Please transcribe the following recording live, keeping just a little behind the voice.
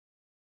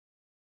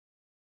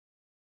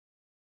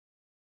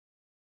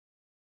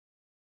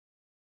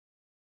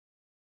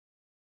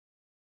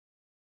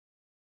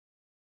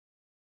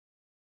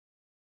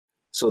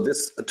So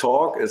this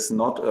talk is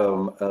not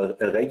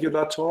a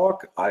regular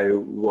talk. I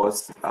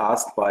was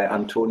asked by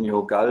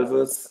Antonio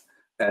Galvez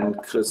and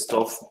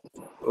Christophe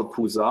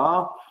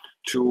Pouzard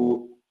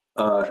to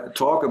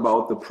talk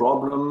about the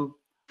problem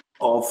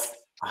of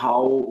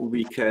how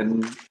we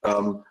can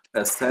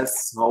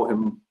assess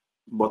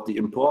what the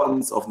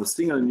importance of the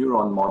single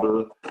neuron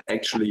model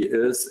actually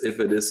is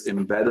if it is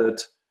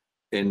embedded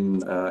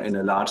in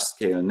a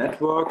large-scale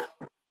network.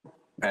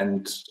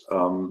 And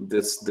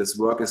this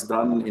work is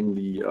done in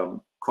the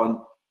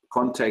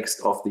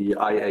context of the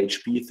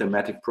IHP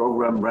thematic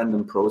program,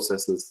 random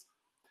processes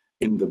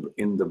in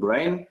the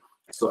brain.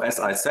 So as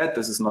I said,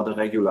 this is not a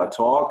regular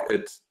talk.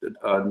 It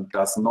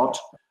does not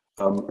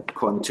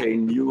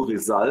contain new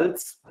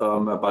results,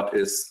 but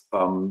is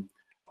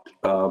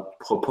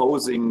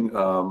proposing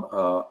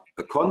a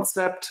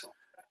concept,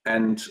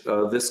 and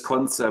this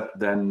concept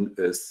then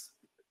is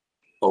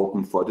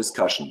open for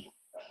discussion.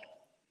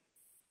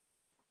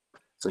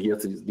 So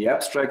here's the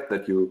abstract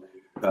that you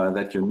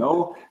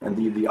know,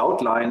 and the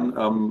outline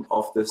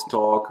of this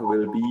talk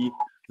will be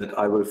that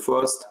I will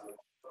first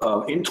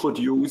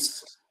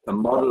introduce a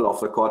model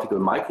of the cortical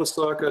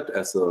microcircuit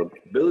as a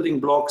building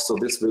block. So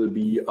this will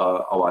be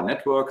our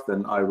network.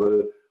 Then I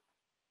will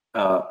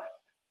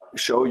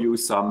show you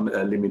some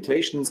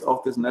limitations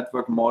of this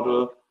network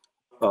model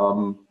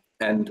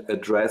and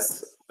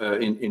address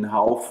in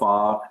how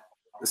far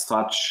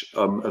such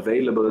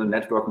available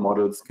network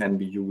models can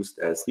be used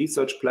as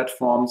research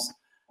platforms,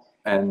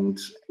 and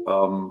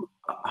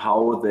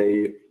how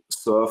they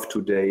serve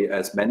today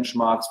as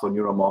benchmarks for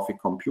neuromorphic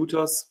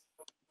computers,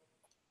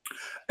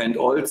 and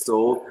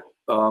also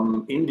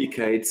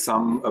indicate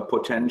some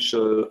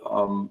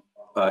potential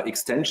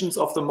extensions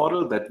of the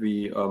model that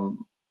we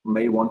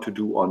may want to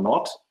do or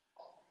not,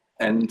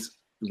 and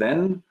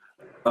then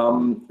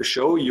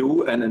show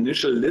you an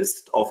initial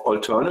list of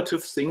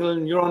alternative single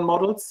neuron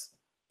models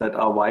that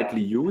are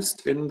widely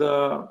used in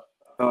the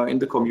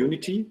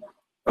community,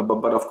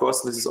 but of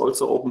course this is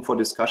also open for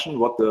discussion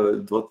what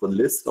the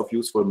list of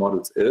useful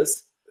models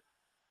is,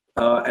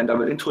 and I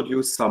will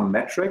introduce some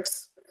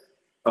metrics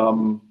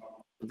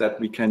that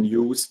we can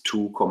use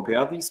to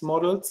compare these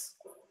models,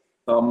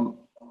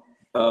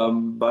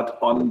 but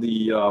on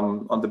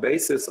the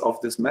basis of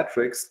these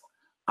metrics,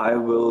 I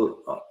will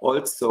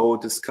also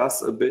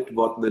discuss a bit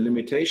what the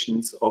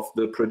limitations of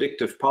the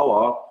predictive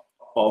power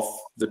of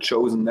the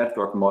chosen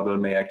network model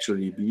may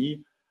actually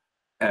be,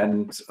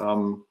 and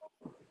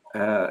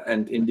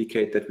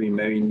indicate that we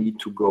may need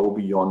to go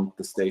beyond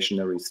the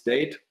stationary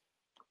state.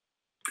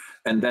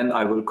 And then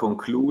I will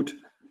conclude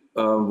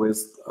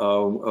with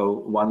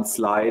one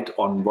slide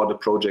on what a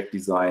project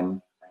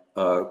design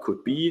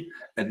could be.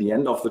 At the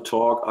end of the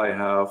talk, I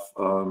have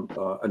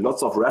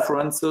lots of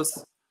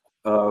references,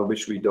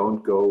 which we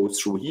don't go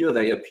through here.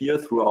 They appear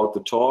throughout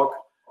the talk.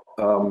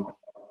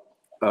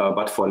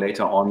 But for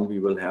later on, we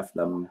will have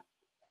them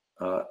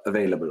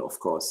available, of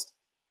course.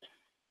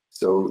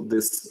 So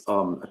this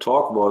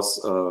talk was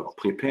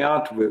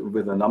prepared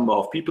with a number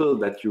of people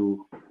that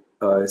you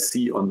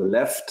see on the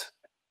left.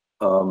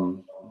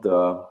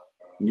 The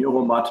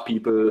NeuroMat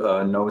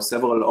people know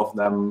several of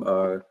them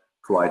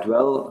quite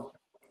well,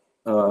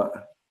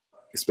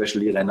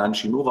 especially Renan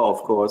Shimura,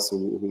 of course,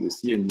 who is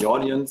here in the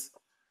audience.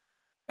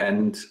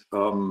 And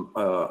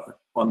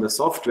on the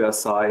software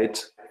side,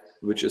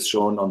 which is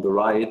shown on the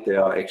right,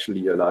 there are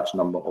actually a large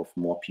number of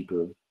more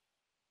people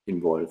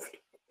involved.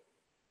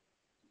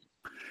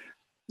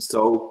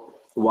 So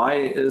why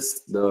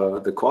is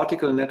the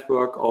cortical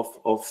network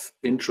of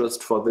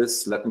interest for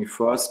this? Let me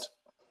first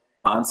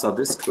answer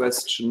this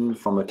question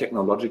from a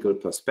technological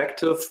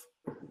perspective.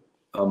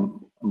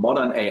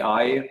 Modern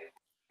AI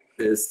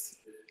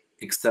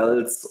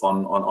excels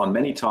on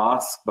many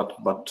tasks,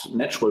 but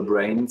natural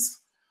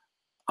brains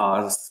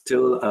are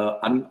still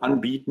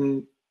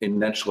unbeaten in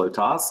natural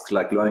tasks,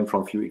 like learning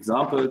from few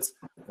examples,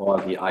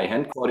 or the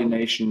eye-hand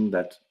coordination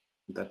that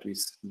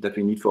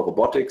we need for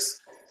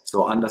robotics.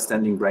 So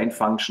understanding brain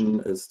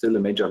function is still a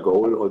major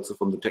goal, also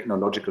from the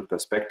technological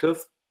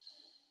perspective.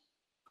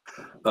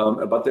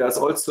 But there's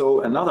also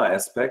another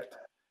aspect,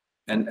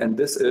 and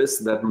this is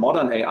that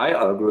modern AI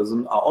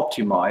algorithms are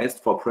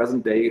optimized for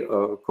present-day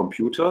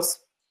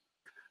computers,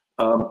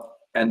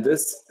 and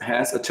this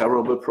has a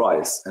terrible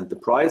price, and the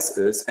price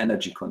is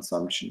energy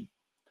consumption.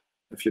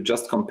 If you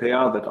just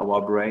compare that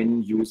our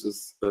brain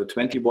uses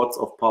 20 watts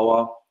of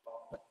power,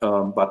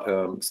 but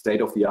a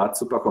state-of-the-art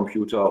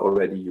supercomputer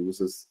already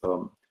uses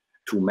 2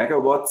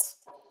 megawatts.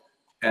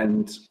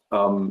 And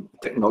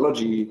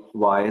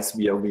technology-wise,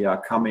 we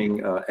are coming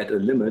at a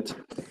limit,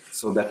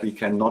 so that we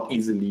cannot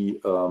easily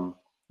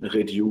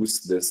reduce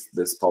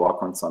this power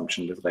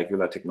consumption with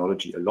regular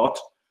technology a lot.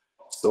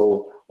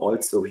 So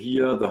also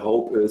here, the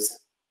hope is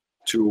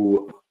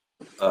to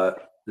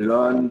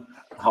learn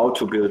how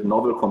to build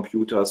novel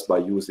computers by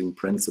using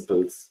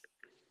principles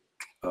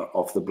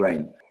of the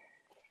brain.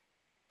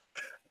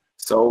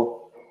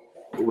 So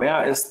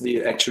where is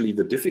actually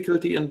the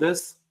difficulty in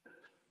this?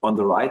 On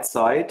the right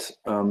side,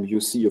 you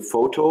see a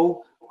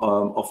photo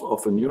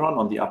of a neuron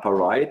on the upper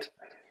right,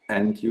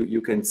 and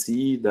you can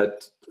see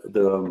that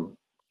the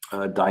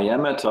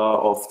diameter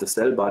of the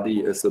cell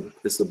body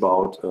is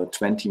about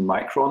 20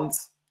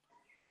 microns.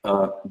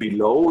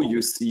 Below,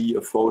 you see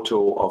a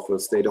photo of a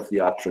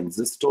state-of-the-art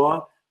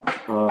transistor,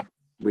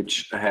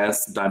 which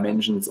has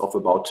dimensions of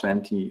about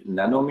 20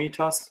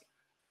 nanometers,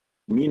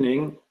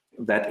 meaning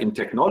that in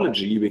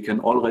technology, we can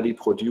already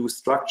produce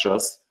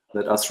structures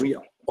that are 3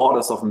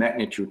 orders of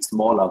magnitude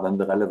smaller than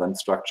the relevant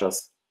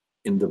structures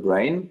in the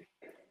brain.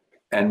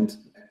 And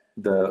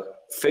the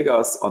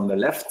figures on the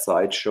left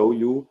side show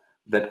you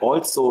that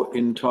also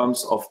in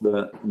terms of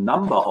the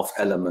number of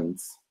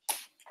elements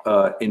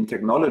in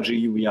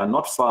technology, we are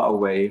not far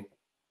away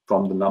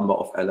from the number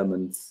of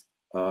elements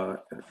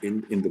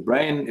in the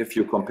brain if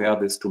you compare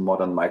this to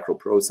modern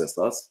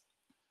microprocessors.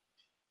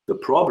 The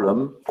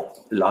problem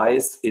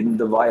lies in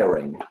the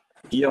wiring.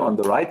 Here on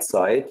the right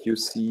side, you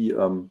see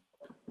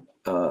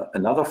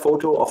another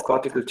photo of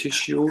cortical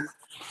tissue,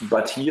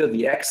 but here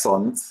the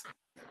axons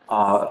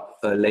are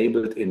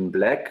labeled in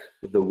black.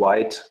 The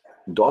white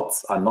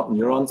dots are not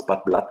neurons,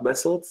 but blood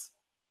vessels.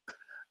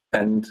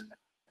 And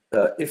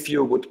if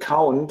you would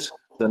count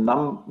the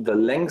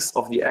length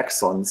of the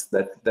axons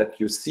that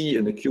you see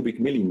in a cubic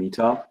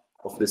millimeter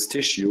of this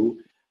tissue,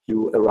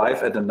 you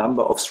arrive at a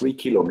number of 3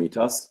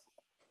 kilometers.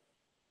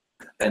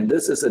 And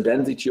this is a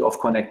density of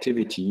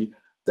connectivity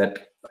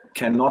that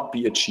cannot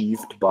be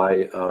achieved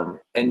by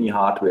any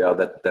hardware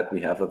that we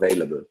have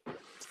available.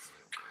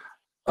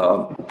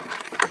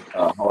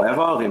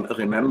 However,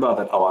 remember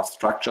that our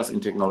structures in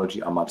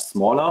technology are much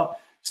smaller,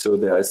 so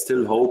there is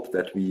still hope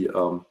that we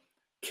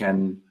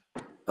can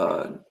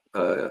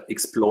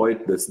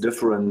exploit this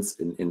difference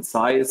in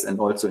size and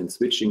also in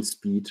switching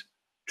speed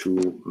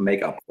to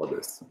make up for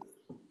this.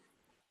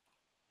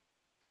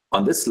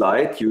 On this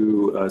slide,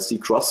 you see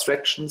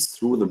cross-sections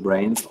through the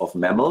brains of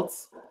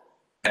mammals,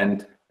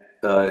 and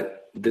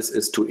this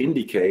is to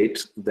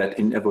indicate that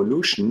in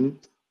evolution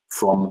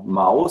from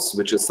mouse,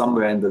 which is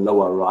somewhere in the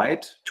lower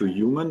right, to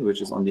human,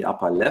 which is on the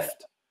upper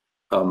left,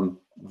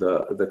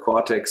 the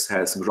cortex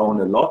has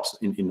grown a lot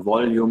in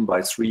volume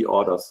by 3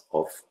 orders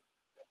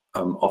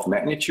of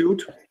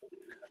magnitude,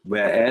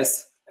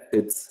 whereas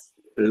its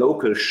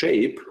local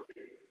shape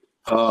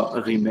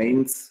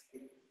remains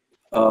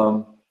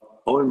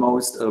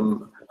almost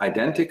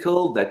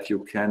identical, that you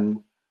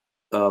can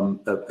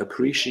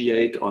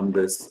appreciate on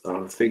this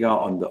figure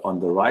on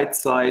the right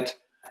side,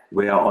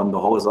 where on the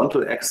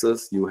horizontal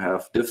axis you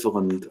have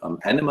different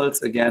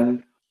animals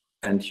again,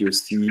 and you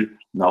see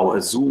now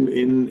a zoom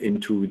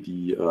into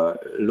the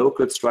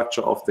local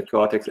structure of the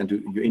cortex, and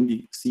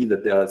you see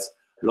that there's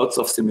lots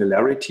of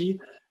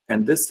similarity,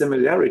 and this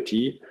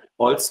similarity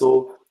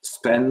also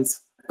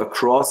spans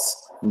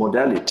across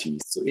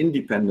modalities, so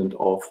independent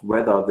of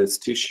whether this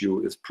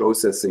tissue is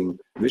processing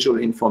visual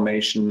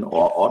information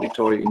or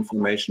auditory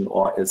information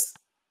or is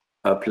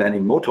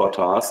planning motor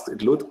tasks,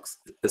 it looks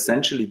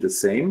essentially the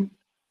same.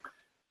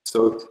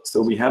 So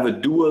we have a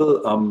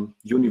dual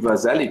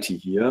universality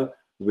here,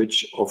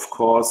 which of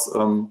course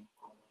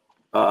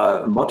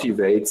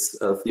motivates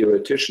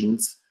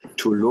theoreticians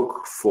to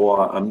look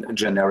for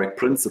generic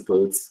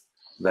principles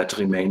that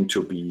remain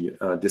to be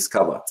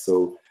discovered.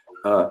 So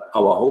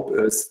our hope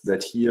is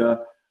that here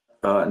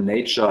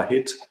nature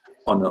hit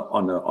on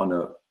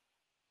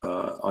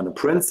a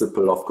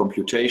principle of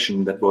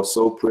computation that was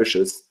so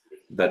precious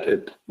that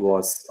it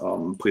was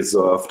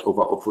preserved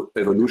over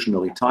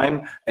evolutionary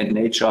time, and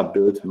nature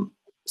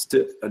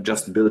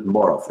just built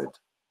more of it.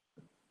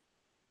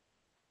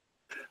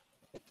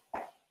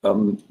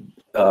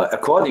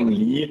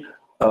 Accordingly,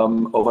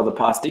 over the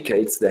past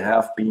decades, there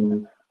have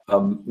been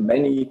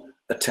many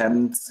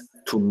attempts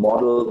to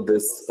model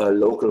this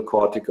local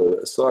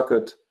cortical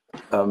circuit,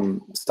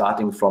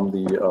 starting from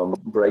the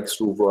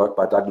breakthrough work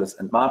by Douglas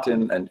and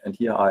Martin, and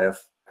here I have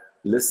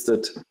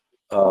listed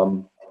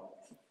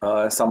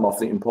some of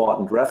the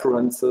important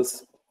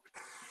references,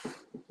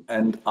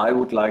 and I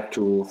would like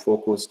to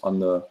focus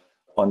on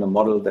a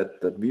model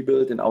that we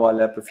built in our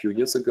lab a few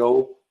years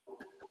ago,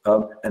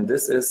 and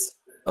this is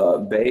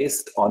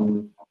based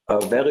on a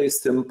very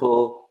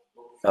simple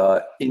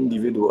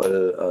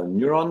individual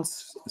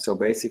neurons. So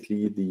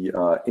basically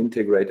the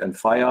integrate and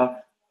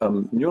fire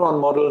neuron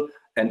model,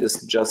 and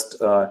is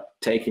just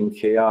taking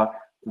care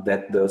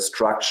that the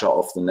structure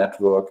of the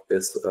network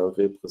is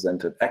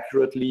represented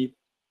accurately.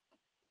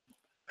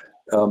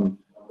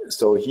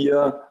 So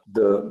here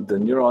the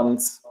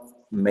neurons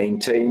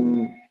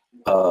maintain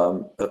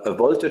a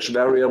voltage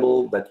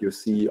variable that you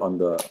see on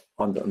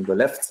the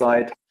left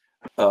side.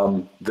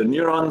 The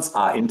neurons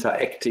are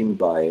interacting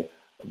by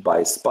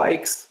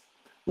spikes.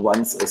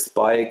 Once a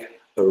spike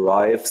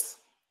arrives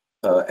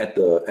at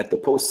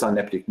the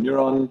postsynaptic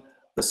neuron,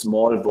 a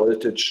small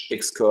voltage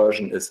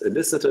excursion is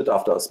elicited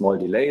after a small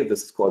delay.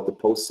 This is called the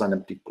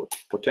postsynaptic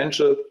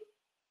potential.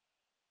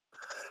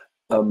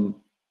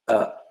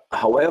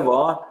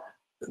 However,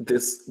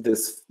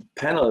 this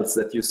panels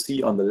that you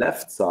see on the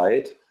left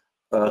side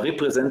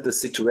represent the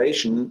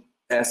situation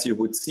as you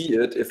would see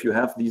it if you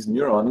have these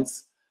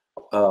neurons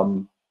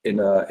in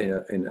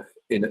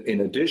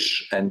in a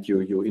dish and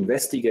you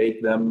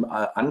investigate them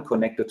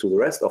unconnected to the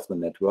rest of the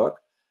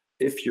network,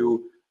 if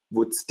you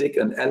would stick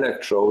an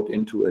electrode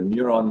into a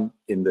neuron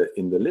in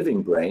the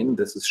living brain,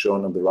 this is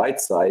shown on the right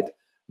side,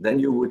 then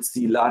you would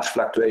see large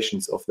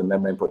fluctuations of the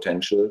membrane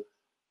potential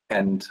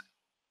and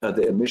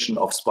the emission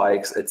of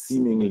spikes at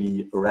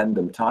seemingly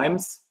random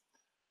times.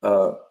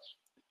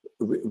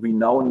 We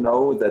now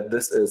know that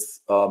this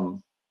is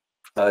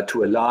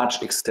to a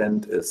large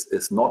extent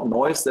is not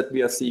noise that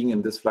we are seeing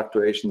in these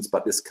fluctuations,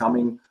 but is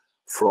coming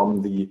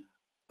from the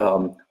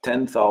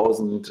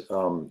 10,000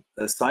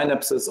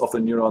 synapses of a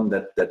neuron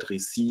that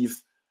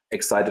receive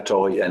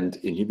excitatory and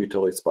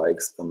inhibitory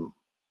spikes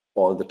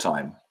all the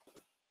time.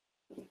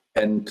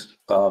 And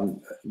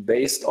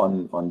based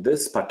on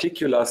this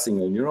particular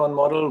single neuron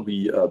model,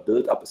 we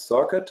built up a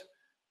circuit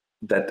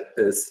that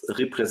is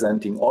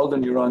representing all the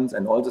neurons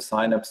and all the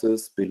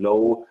synapses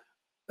below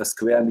a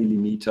square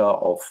millimeter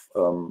of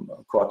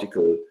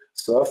cortical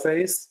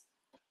surface.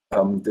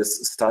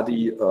 This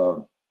study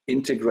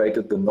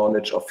integrated the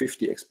knowledge of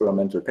 50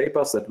 experimental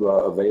papers that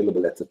were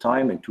available at the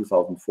time in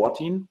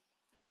 2014.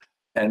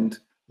 And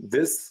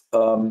this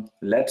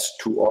led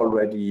to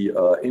already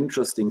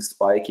interesting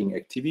spiking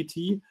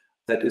activity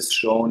that is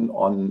shown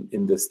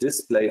in this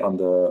display on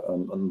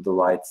the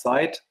right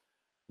side,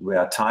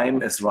 where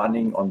time is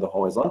running on the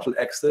horizontal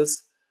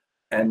axis,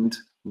 and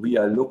we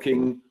are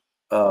looking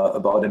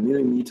about 1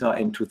 millimeter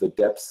into the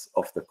depths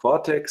of the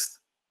cortex.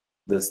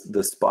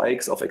 The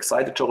spikes of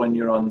excitatory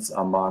neurons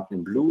are marked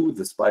in blue.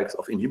 The spikes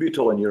of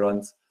inhibitory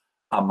neurons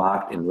are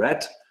marked in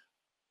red.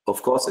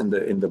 Of course, in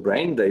the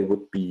brain, they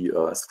would be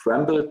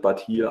scrambled, but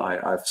here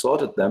I've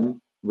sorted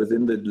them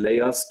within the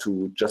layers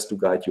just to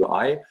guide your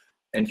eye.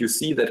 And you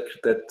see that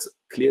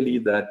clearly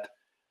that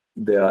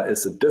there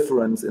is a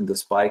difference in the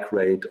spike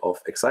rate of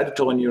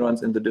excitatory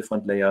neurons in the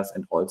different layers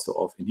and also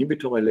of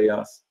inhibitory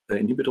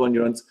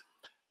neurons.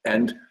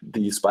 And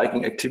the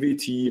spiking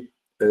activity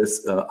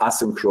is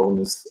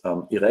asynchronous,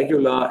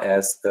 irregular,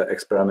 as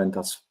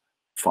experimenters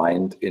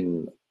find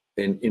in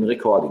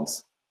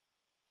recordings.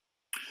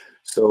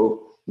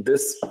 So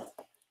this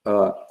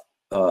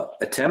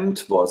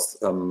attempt was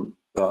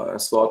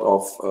sort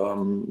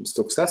of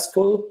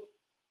successful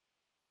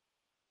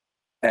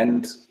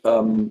and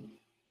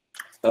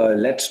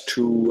led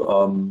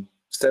to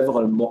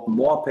several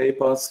more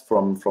papers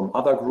from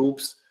other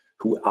groups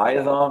who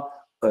either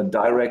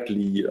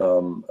directly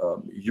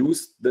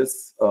used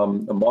this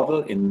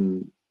model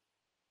in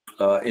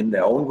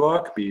their own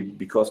work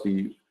because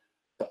we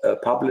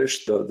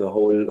published the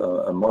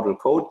whole model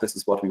code. This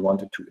is what we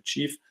wanted to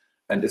achieve,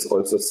 and is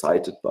also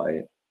cited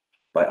by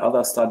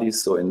other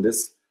studies. So in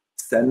this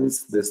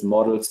sense, this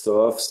model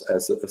serves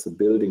as a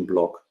building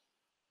block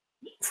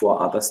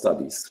for other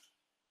studies.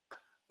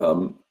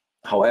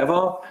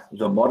 However,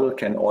 the model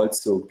can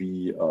also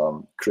be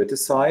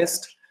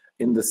criticized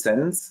in the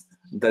sense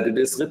that it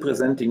is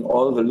representing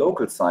all the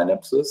local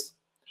synapses,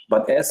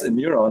 but as a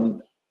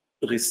neuron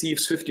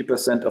receives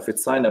 50% of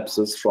its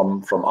synapses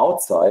from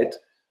outside,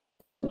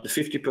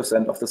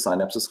 50% of the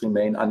synapses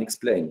remain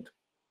unexplained.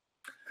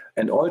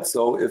 And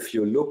also, if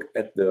you look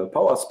at the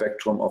power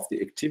spectrum of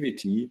the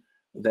activity,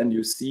 then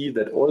you see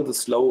that all the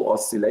slow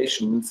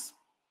oscillations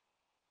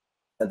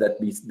that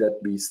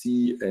we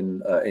see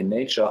in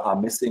nature are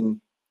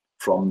missing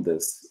from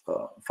this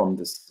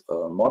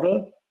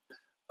model.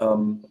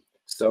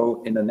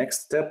 So in the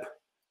next step,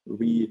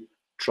 we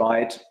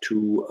tried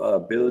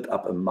to build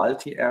up a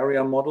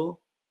multi-area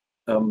model,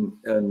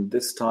 and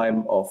this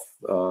time of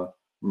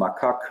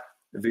macaque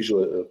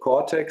visual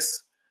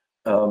cortex,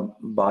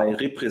 by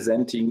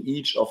representing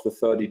each of the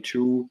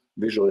 32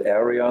 visual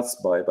areas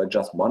by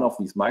just one of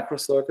these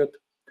microcircuits.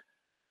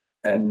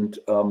 And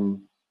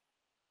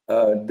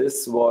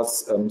this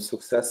was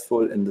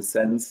successful in the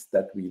sense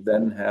that we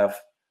then have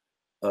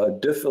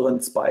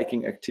different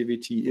spiking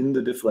activity in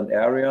the different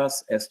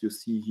areas, as you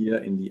see here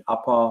in the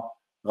upper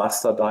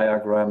raster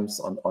diagrams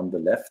on the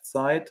left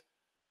side.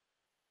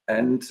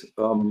 And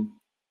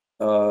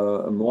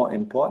more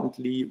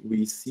importantly,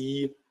 we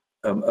see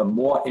a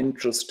more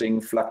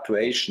interesting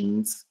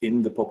fluctuations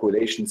in the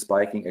population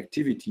spiking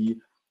activity,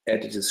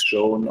 as it is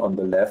shown on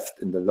the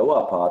left in the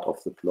lower part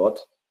of the plot.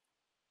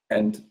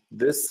 And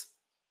this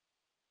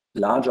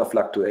larger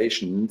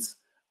fluctuations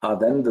are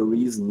then the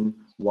reason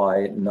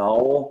why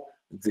now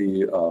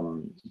the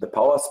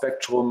power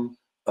spectrum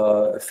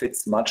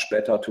fits much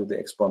better to the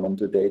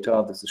experimental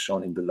data. This is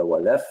shown in the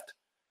lower left.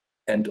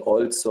 And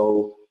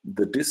also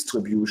the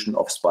distribution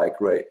of spike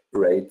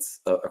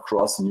rates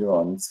across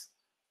neurons,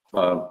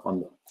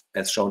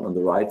 as shown on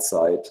the right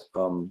side,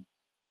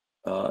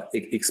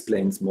 it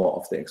explains more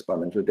of the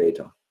experimental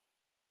data.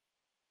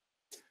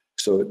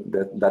 So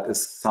that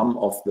is some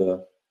of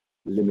the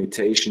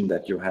limitation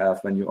that you have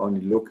when you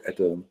only look at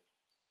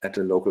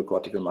a local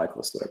cortical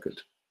microcircuit.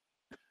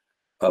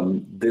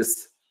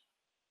 This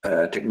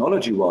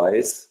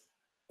technology-wise,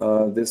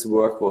 this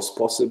work was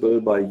possible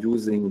by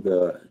using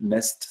the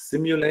NEST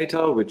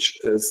simulator, which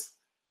is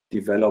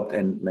developed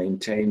and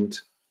maintained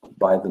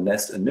by the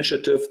NEST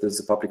initiative. This is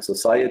a public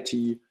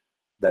society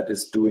that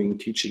is doing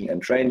teaching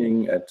and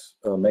training at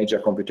major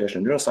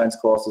computational neuroscience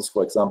courses,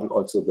 for example,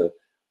 also the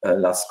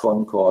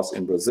LASCON course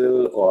in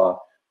Brazil, or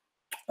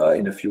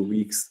in a few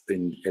weeks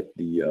at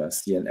the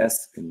CNS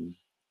in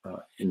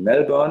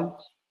Melbourne.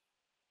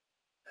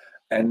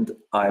 And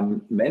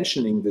I'm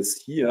mentioning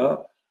this here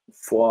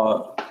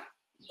for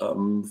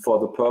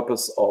the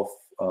purpose of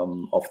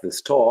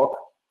this talk,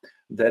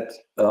 that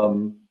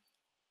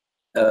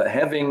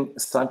having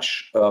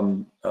such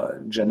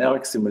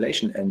generic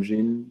simulation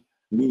engine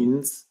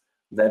means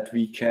that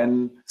we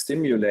can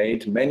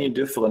simulate many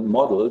different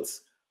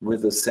models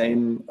with the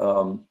same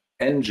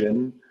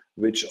engine,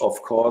 which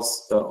of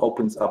course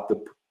opens up the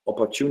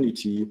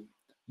opportunity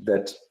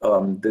that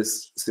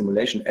this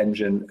simulation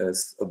engine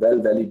is well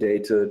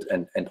validated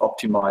and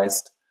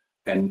optimized,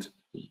 and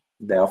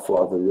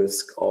therefore the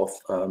risk of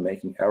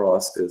making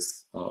errors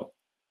is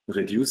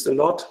reduced a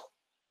lot.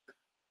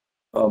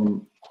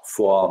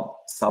 For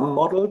some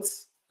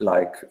models,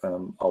 like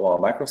our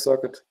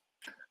microcircuit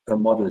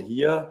model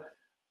here,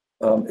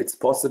 it's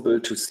possible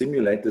to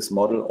simulate this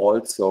model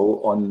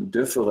also on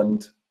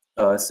different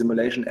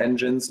simulation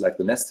engines, like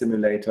the NEST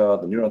simulator,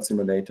 the neuron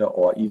simulator,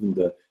 or even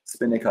the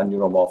Spinnaker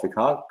neuromorphic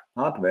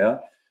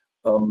hardware.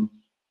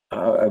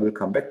 I will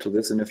come back to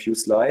this in a few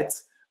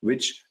slides,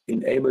 which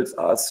enables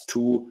us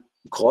to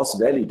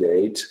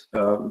cross-validate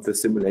the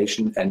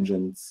simulation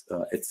engines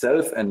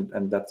itself,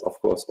 and that's of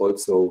course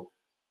also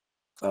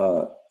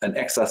an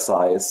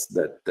exercise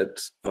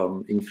that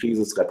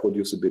increases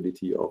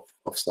reproducibility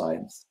of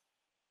science.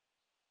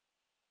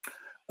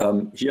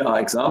 Here are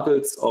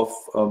examples of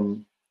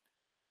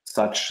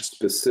such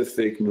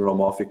specific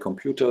neuromorphic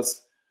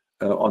computers.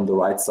 On the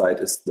right side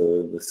is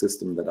the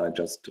system that I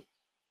just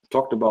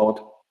talked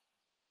about.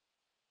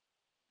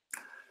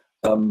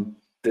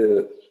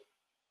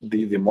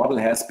 The model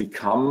has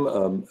become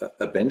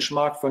a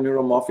benchmark for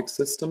neuromorphic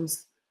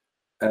systems,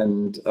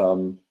 and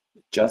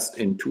just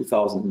in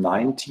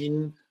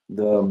 2019,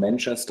 the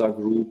Manchester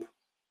group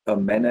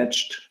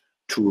managed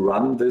to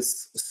run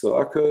this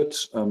circuit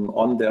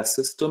on their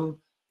system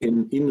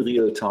in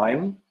real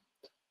time.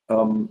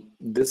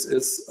 This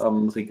is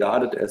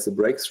regarded as a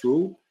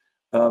breakthrough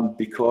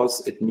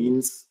because it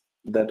means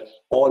that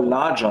all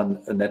larger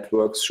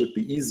networks should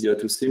be easier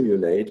to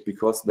simulate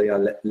because they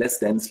are less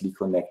densely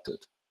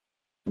connected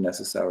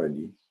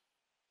necessarily.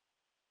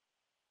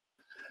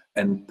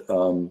 And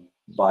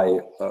by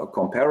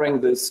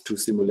comparing this to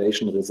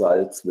simulation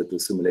results with the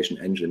simulation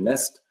engine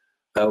NEST,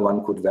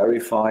 one could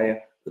verify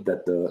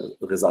that the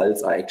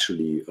results are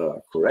actually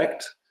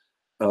correct.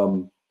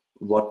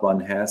 What one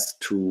has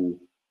to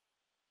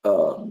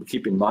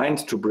keep in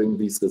mind to bring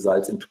these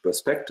results into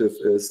perspective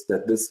is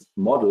that this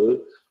model,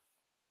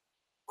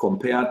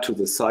 compared to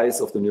the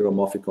size of the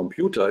neuromorphic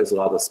computer, is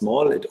rather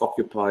small. It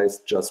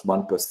occupies just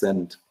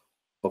 1%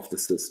 of the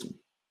system.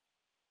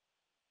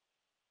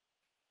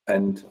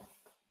 And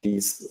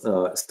these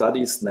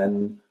studies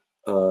then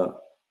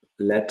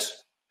led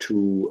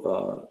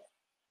to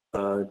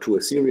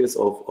a series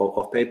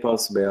of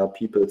papers where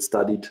people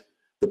studied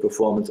the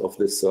performance of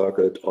this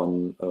circuit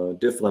on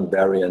different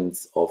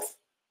variants of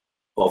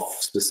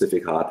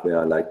specific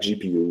hardware, like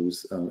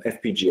GPUs,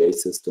 FPGA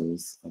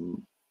systems,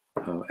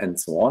 and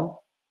so on.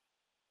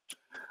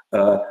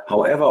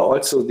 However,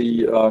 also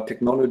the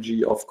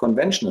technology of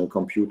conventional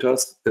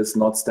computers is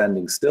not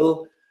standing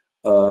still.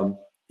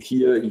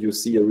 Here you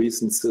see a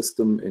recent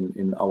system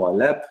in our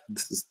lab.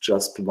 This is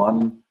just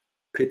one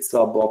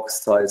pizza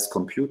box size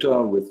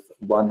computer with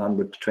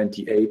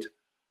 128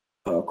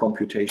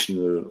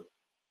 computational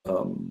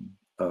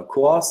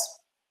cores.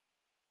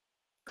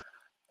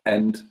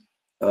 And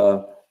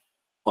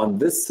on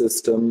this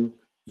system,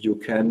 you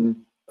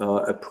can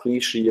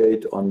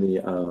appreciate on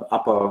the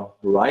upper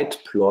right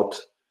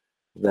plot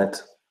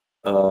that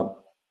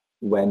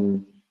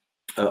when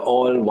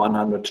all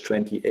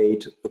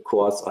 128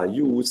 cores are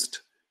used,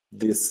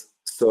 this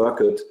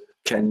circuit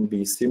can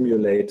be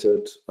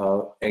simulated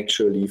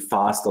actually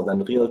faster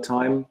than real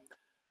time,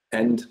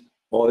 and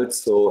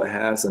also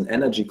has an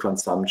energy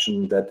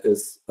consumption that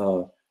is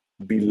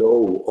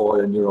below all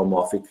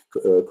neuromorphic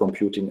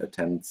computing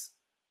attempts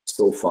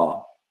so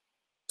far.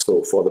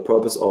 So for the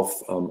purpose of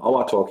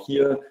our talk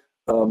here,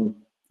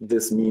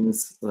 this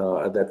means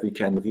that we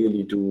can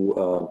really do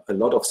a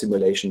lot of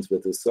simulations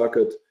with this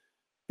circuit,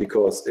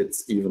 because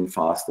it's even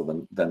faster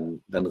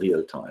than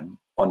real time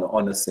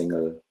on a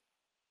single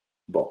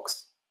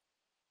box.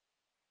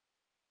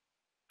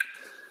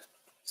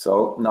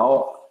 So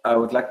now I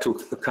would like to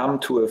come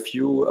to a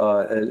few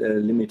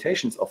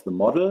limitations of the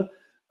model.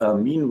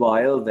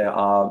 Meanwhile, there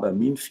are a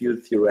mean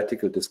field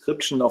theoretical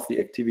description of the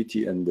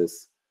activity in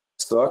this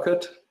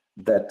circuit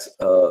that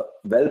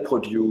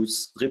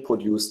reproduce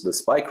the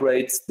spike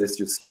rates. This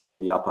you see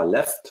in the upper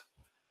left,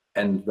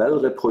 and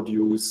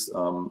reproduce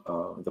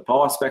the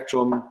power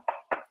spectrum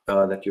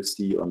that you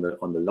see on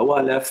the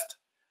lower left,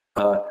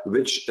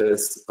 which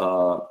is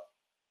a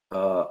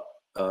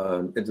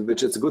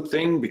good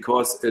thing,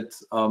 because it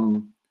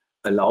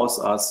allows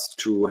us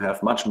to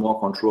have much more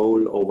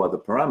control over the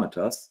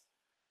parameters.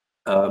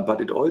 But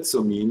it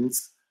also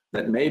means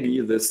that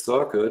maybe this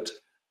circuit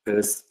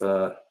is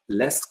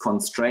less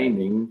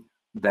constraining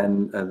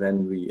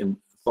than we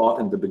thought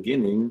in the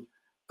beginning,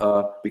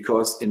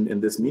 because in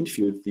this mean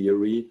field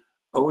theory,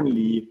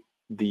 only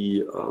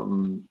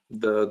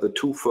the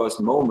two first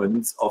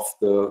moments of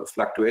the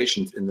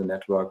fluctuations in the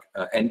network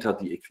enter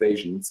the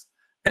equations,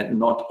 and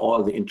not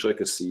all the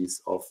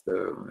intricacies of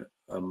the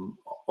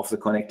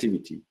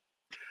connectivity.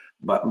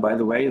 But by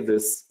the way,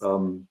 this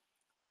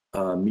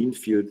mean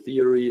field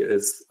theory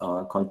is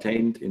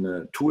contained in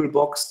a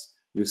toolbox.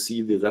 You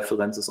see the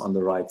references on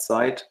the right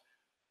side.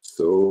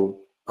 So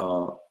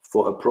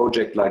for a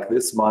project like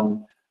this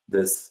one,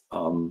 this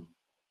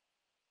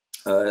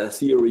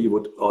theory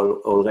would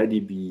already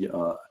be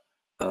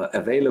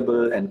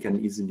available and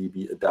can easily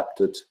be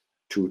adapted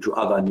to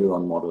other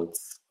neuron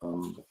models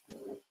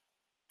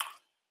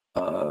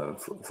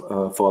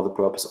for the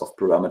purpose of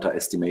parameter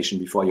estimation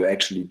before you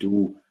actually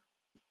do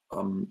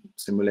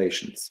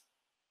simulations.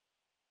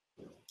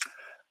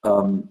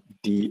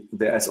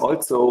 There is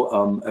also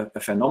a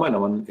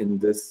phenomenon in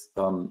this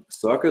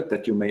circuit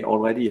that you may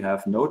already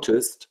have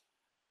noticed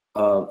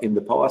in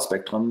the power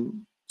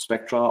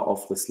spectra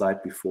of the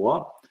slide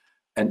before.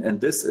 And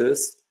this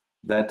is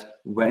that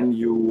when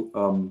you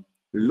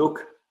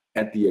look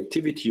at the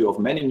activity of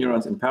many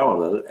neurons in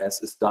parallel,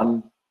 as is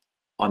done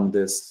on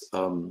this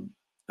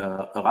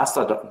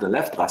the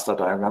left raster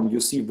diagram, you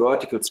see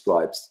vertical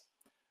stripes.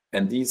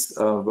 And these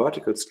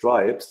vertical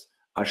stripes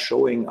are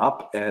showing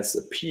up as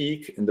a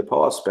peak in the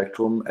power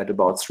spectrum at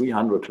about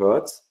 300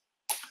 Hertz.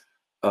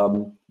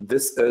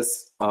 This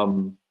is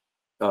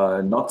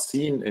not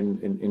seen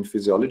in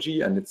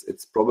physiology, and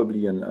it's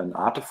probably an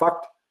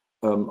artifact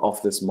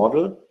of this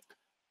model.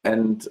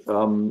 And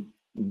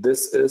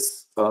this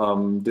is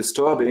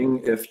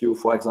disturbing if you,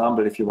 for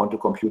example, if you want to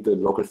compute the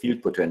local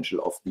field potential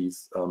of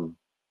these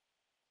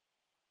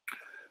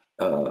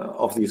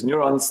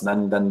neurons,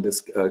 then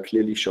this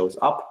clearly shows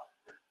up.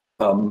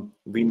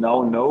 We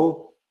now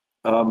know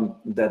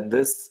that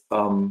this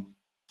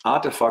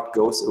artifact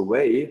goes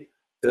away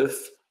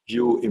if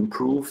you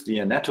improve the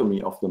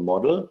anatomy of the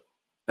model,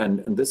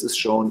 and this is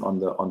shown on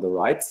the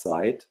right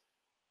side.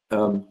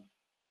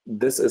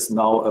 This is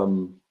now a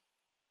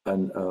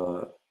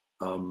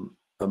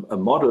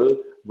model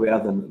where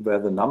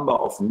the number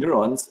of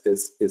neurons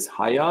is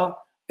higher,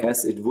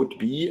 as it would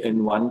be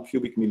in 1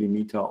 cubic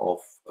millimeter of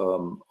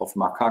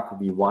macaque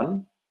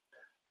V1,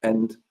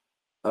 and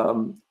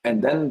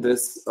then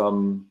this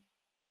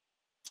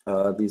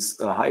these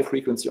high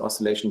frequency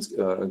oscillations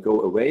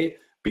go away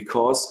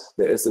because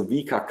there is a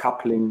weaker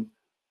coupling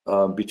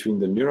between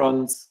the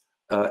neurons,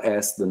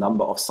 as the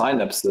number of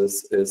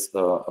synapses is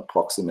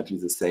approximately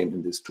the same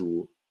in these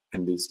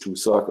two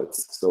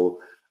circuits. So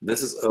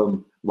this is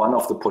one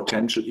of the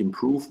potential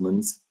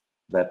improvements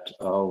that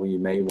we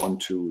may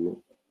want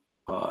to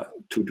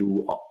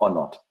do or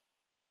not.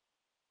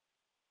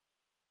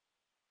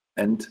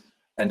 And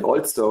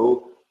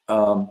also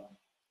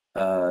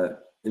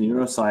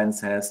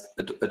neuroscience has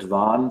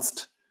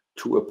advanced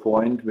to a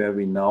point where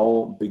we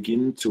now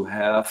begin to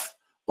have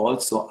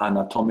also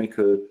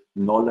anatomical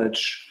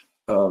knowledge,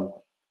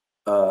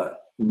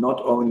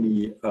 not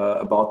only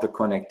about the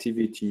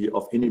connectivity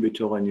of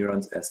inhibitory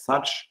neurons as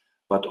such,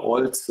 but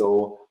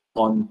also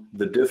on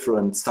the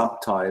different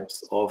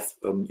subtypes of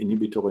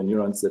inhibitory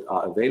neurons that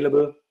are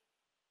available.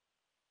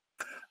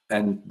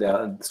 And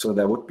so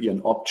there would be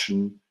an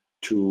option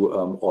to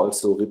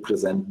also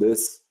represent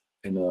this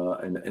in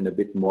a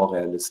bit more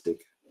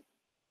realistic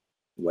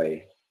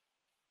way.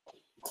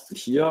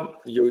 Here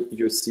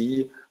you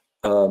see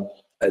a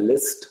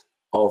list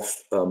of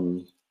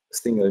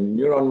single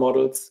neuron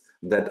models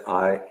that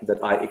I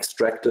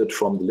extracted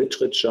from the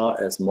literature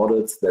as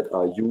models that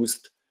are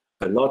used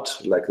a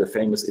lot, like the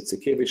famous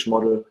Itzikevich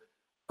model,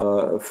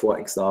 for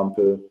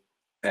example,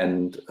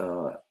 and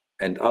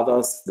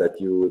others that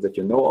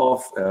you know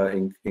of,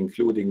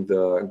 including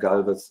the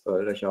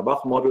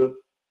Galvez-Löcher-Bach model.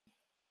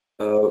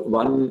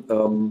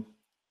 One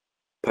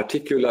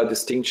particular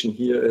distinction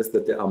here is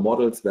that there are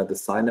models where the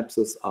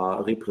synapses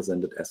are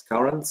represented as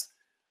currents.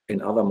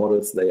 In other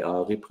models, they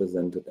are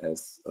represented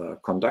as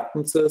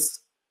conductances.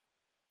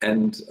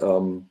 And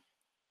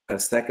a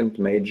second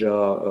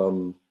major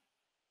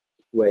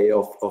way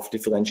of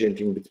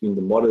differentiating between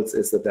the models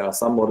is that there are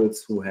some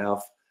models who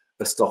have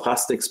a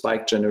stochastic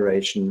spike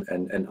generation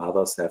and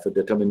others have a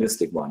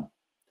deterministic one.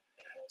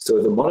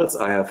 So the models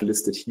I have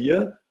listed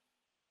here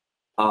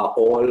are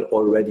all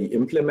already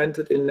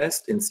implemented in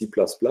NEST in C++.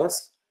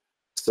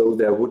 So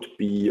there would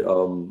be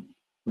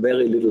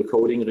very little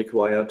coding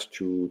required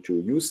to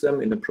use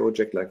them in a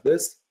project like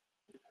this.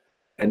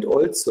 And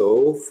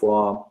also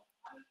for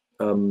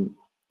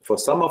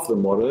some of the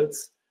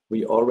models,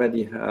 we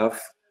already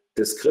have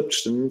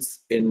descriptions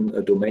in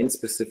a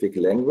domain-specific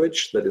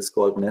language that is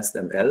called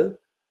NESTML.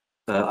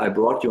 I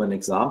brought you an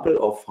example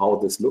of how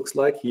this looks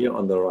like here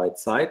on the right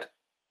side.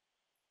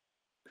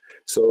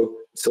 So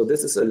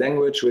this is a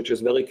language which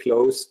is very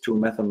close to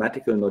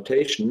mathematical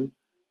notation,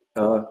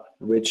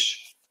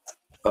 which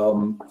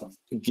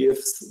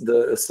gives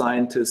the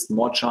scientist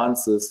more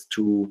chances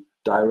to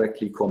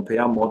directly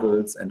compare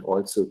models and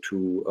also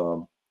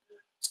to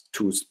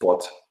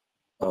spot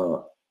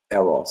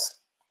errors.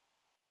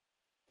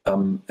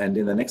 And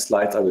in the next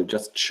slides, I will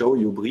just show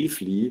you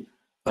briefly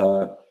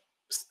how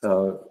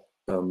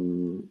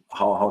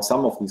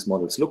some of these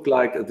models look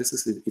like. This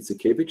is the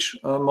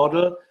Itzikevich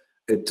model.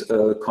 It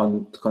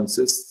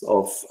consists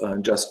of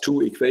just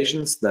two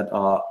equations that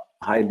are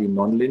highly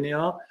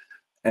nonlinear,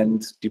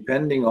 and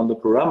depending on the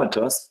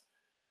parameters,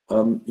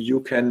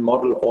 you can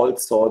model all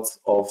sorts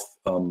of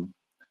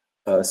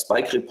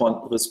spike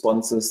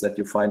responses that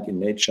you find in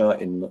nature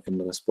in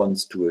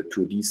response to a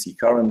DC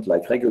current,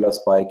 like regular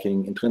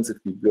spiking,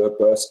 intrinsically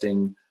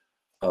bursting,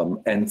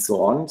 and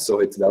so on. So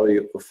it's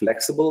very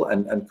flexible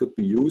and could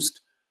be used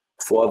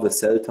for the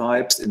cell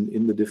types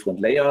in the different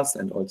layers,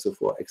 and also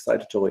for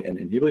excitatory and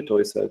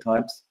inhibitory cell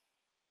types.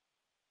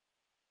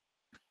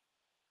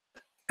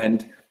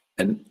 And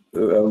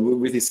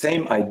with the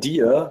same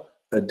idea,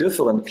 a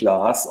different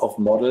class of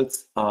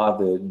models are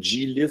the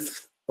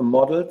GLIF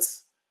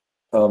models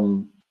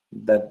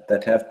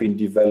that have been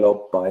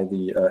developed by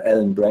the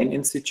Allen Brain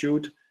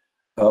Institute.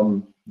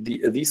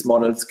 These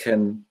models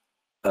can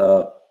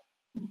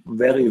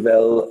very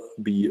well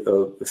be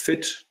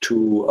fit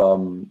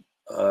to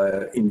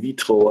in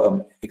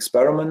vitro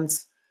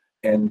experiments,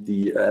 and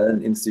the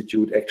Allen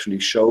Institute actually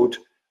showed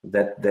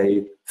that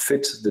they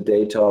fit the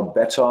data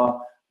better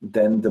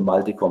than the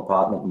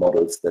multi-compartment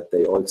models that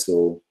they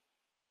also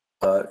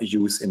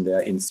use in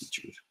their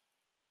institute.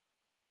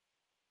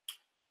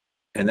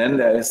 And then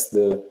there is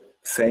the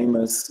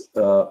famous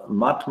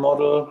MAT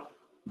model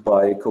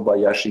by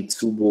Kobayashi,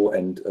 Tsubo,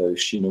 and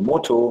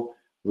Shinomoto,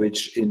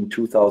 which in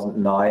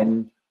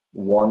 2009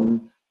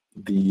 won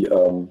the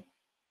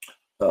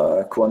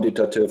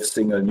quantitative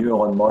single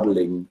neuron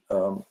modeling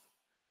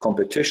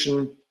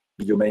competition.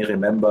 You may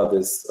remember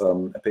this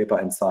paper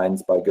in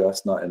Science by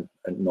Gerstner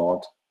and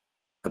Nord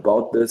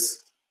about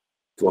this.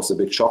 It was a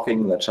bit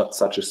shocking that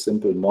such a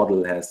simple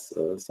model has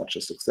such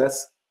a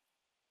success.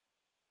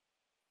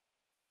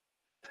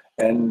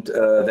 And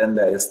then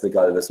there is the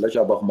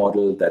Galvez-Löcherbach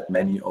model that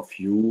many of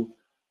you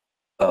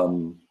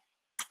know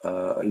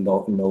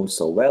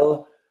so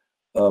well.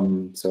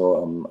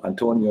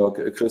 Antonio,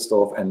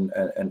 Christoph,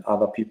 and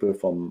other people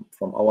from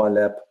our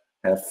lab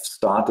have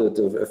started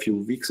a few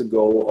weeks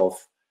ago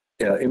of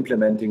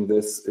implementing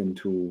this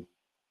into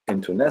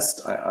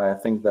NEST. I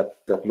think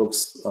that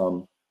looks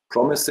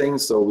promising.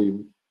 So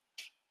we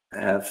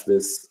have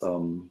this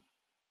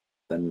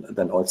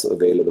then also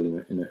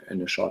available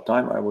in a short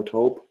time, I would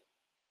hope.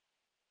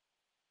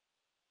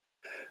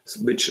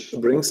 Which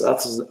brings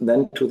us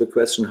then to the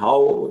question,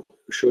 how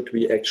should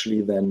we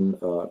actually then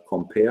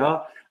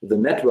compare the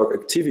network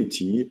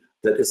activity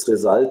that is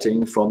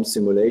resulting from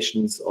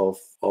simulations of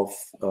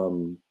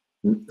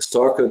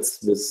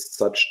circuits with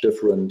such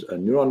different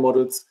neuron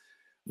models?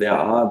 There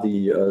are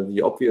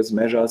the obvious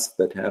measures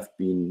that have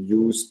been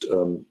used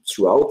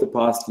throughout the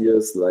past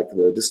years, like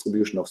the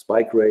distribution of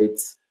spike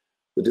rates,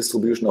 the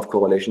distribution of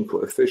correlation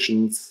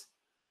coefficients,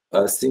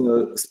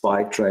 single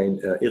spike train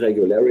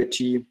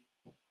irregularity.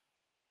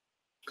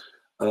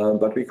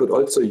 But we could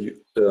also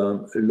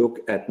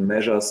look at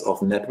measures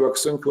of network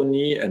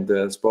synchrony and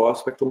the power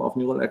spectrum of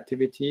neural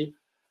activity.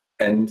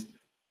 And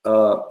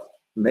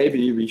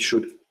maybe we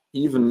should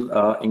even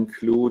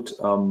include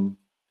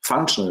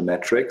functional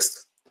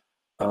metrics.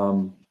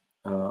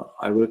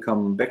 I will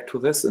come back to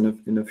this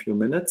in a few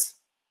minutes.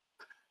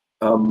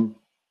 Some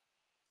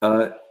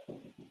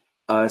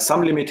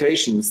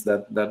limitations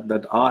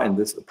that are in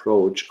this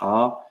approach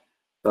are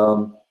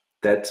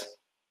that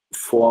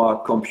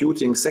for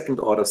computing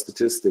second-order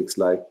statistics,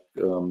 like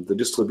the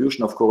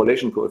distribution of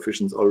correlation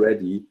coefficients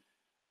already,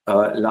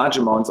 large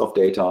amounts of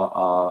data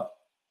are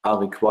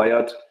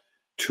required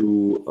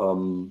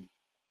to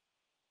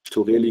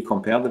really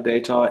compare the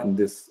data. In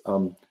this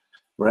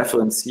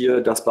reference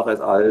here, Dasbach et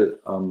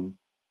al.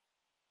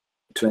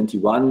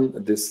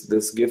 21.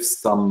 This gives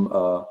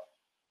some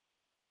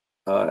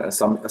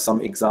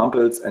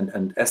examples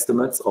and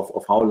estimates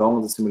of how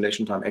long the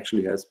simulation time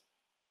actually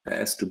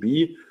has to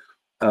be.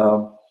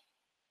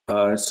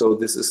 So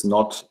this is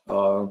not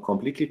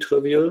completely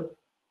trivial.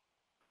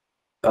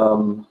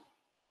 And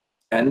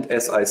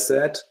as I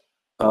said,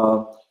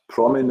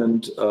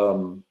 prominent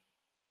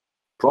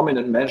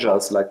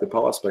measures like the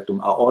power spectrum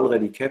are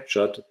already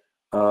captured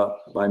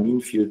by mean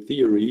field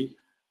theory.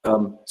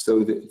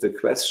 So the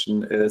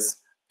question is,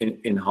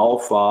 in how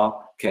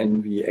far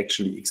can we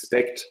actually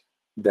expect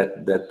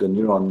that the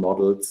neuron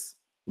models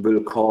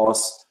will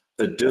cause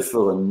a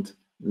different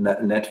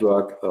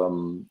network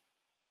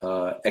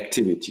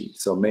activity?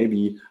 So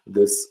maybe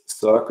this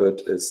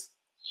circuit is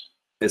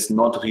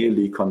not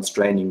really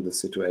constraining the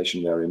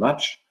situation very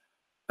much.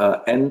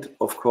 And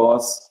of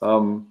course,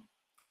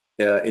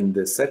 in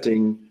this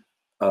setting,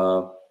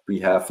 we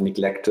have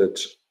neglected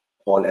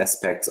all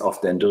aspects of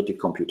dendritic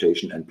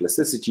computation and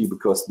plasticity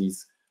because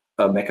these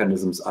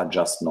mechanisms are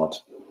just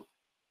not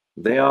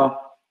there.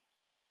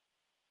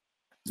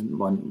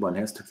 One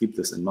has to keep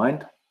this in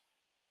mind.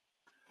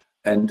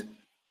 And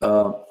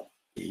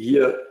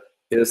here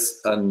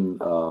is an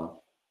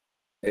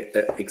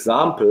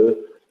example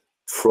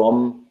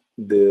from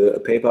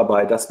the paper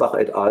by Dasbach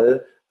et al.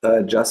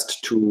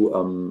 Just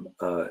to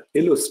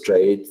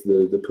illustrate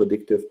the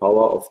predictive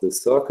power of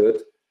this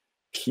circuit.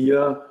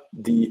 Here,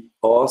 the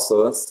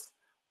authors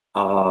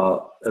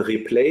are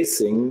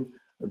replacing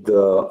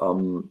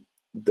the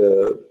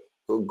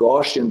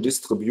Gaussian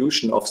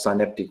distribution of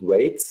synaptic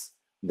weights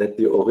that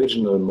the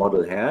original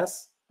model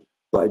has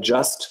by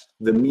just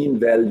the mean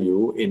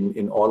value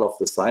in all of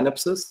the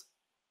synapses.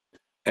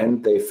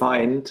 And they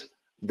find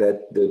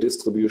that the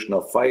distribution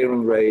of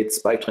firing rate,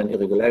 spike train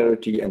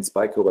irregularity, and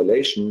spike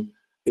correlation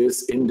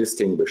is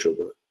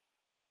indistinguishable.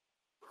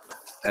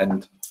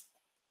 And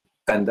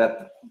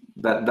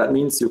that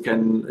means you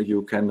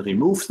can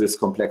remove this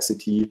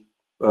complexity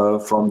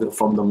from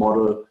the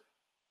model,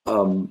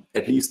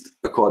 at least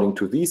according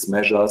to these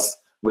measures,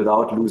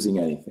 without losing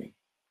anything.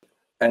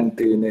 And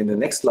in the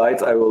next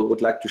slides, I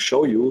would like to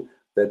show you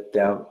that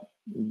there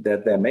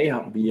may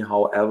be,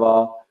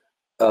 however,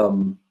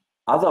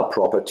 other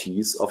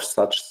properties of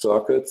such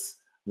circuits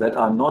that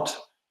are not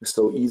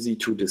so easy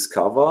to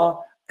discover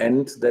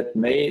and that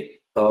may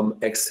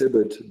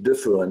exhibit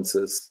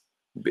differences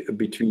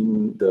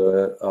between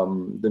the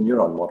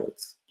neuron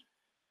models.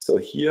 So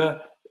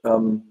here,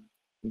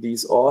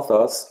 these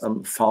authors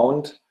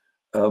found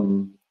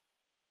an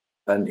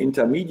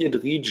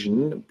intermediate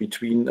region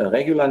between a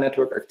regular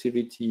network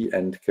activity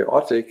and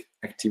chaotic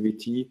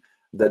activity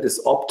that is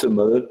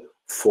optimal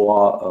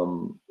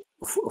for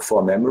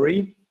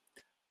memory.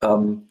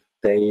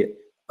 They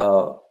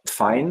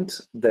find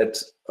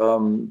that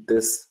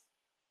this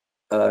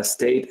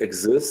state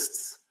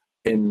exists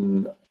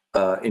in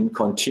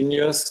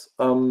continuous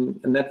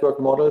network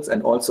models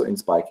and also in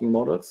spiking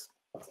models.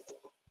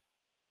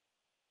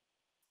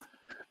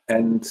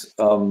 And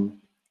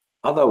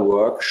other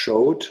work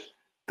showed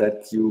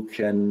that you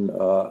can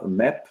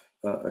map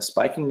a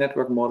spiking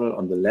network model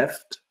on the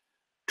left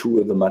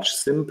to the much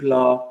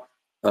simpler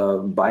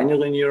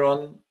binary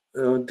neuron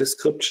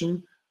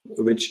description,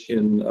 which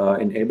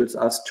enables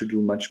us to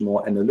do much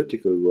more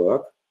analytical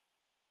work.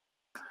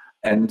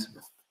 And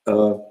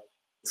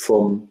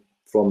from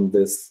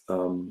this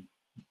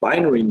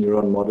binary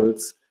neuron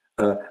models,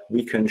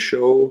 we can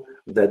show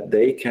that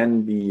they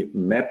can be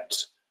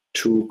mapped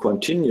to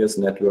continuous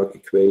network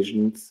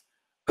equations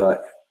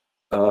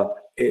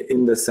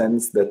in the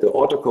sense that the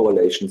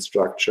autocorrelation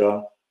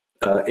structure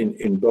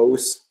in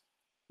both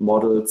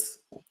models,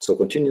 so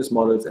continuous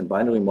models and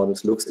binary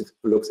models, looks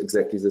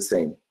exactly the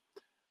same,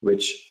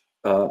 which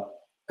in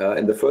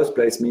the first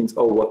place means,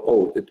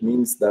 it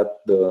means that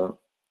the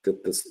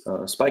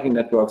spiking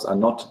networks are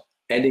not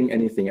adding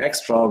anything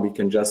extra. We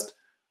can just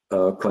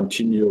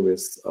continue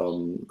with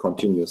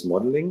continuous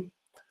modeling.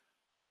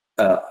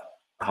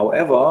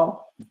 However,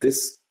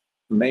 this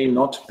may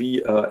not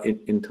be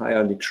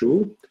entirely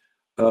true,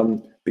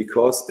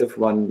 because if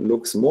one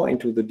looks more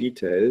into the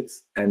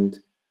details and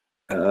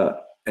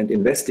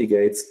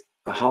investigates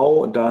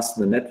how does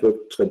the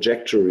network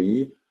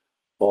trajectory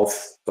of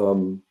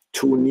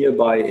two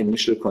nearby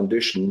initial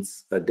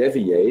conditions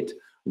deviate,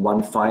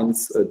 one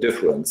finds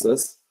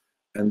differences.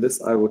 And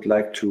this I would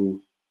like to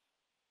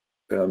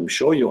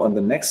show you on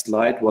the next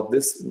slide what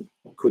this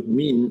could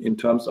mean in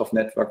terms of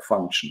network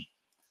function.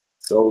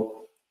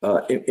 So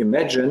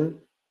imagine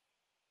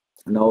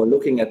now,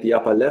 looking at the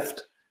upper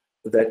left,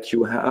 that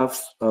you have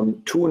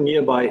two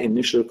nearby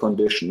initial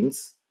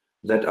conditions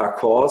that are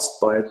caused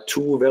by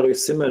two very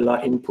similar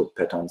input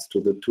patterns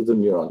to the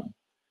neuron.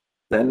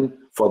 Then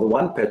for the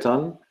one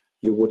pattern,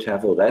 you would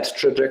have a red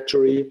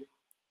trajectory,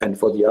 and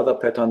for the other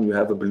pattern, you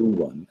have a blue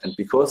one. And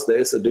because there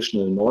is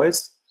additional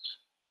noise,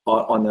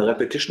 on a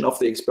repetition of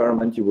the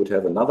experiment, you would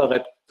have another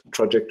red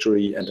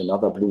trajectory and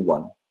another blue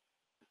one.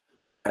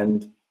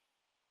 And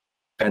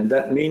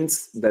that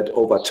means that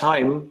over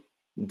time,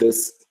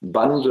 this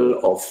bundle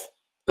of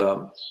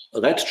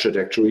red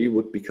trajectory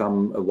would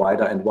become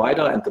wider and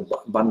wider, and the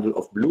bundle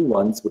of blue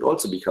ones would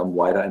also become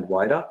wider and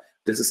wider.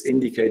 This is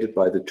indicated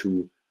by the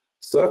two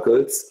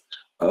circles,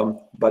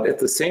 but at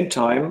the same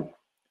time,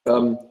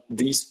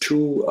 these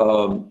two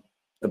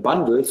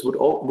bundles would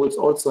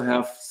also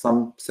have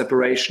some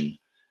separation.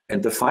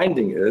 And the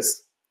finding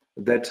is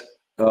that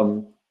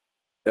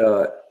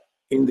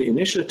in the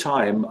initial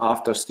time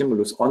after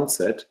stimulus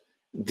onset,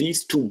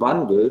 these two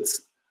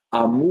bundles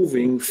are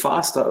moving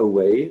faster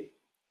away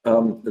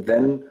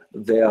than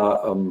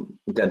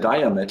their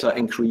diameter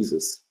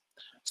increases.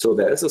 So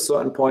there is a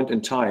certain point in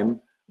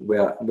time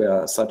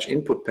where such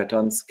input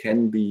patterns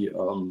can be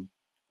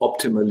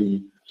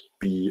optimally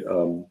be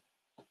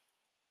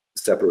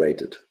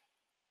separated.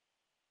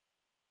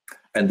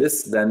 And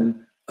this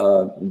then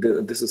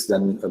this is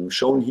then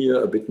shown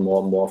here a bit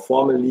more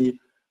formally.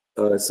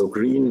 So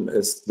green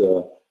is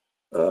the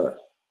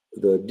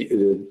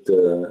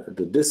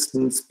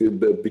distance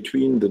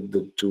between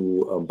the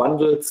two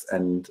bundles,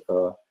 and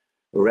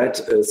red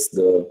is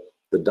the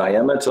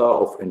diameter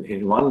of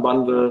in one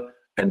bundle,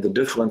 and the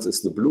difference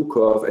is the blue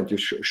curve. And you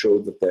show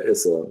that there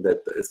is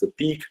a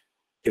peak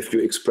if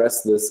you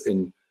express this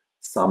in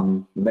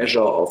some measure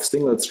of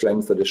signal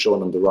strength that is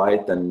shown on the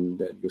right, then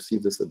you see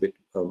this a bit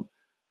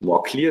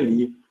more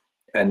clearly.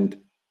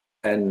 And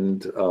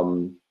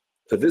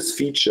this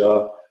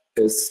feature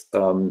is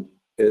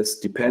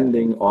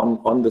depending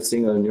on the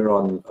single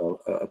neuron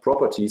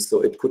properties,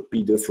 so it could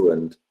be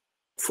different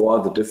for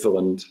the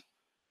different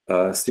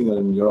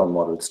single neuron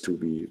models to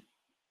be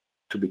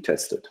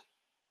tested.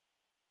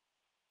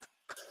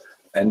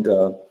 And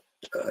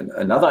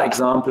another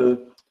example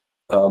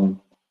of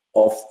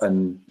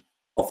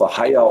a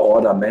higher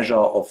order measure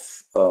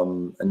of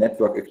a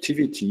network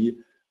activity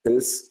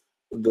is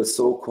the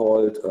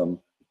so-called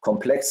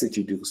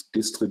complexity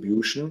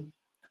distribution.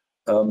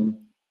 And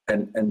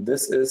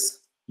this is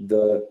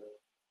the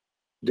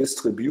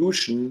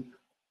distribution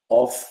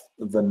of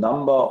the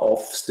number of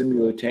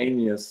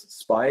simultaneous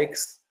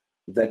spikes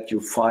that you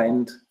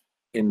find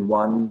in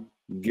one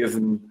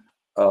given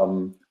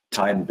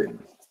time bin.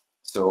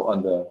 So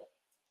on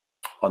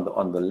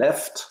the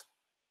left,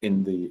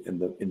 in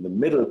the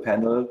middle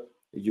panel,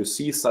 you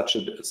see such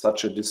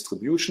a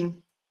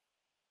distribution,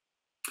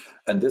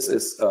 and this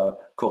is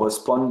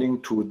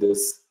corresponding to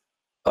this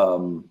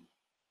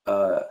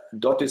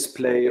dot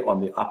display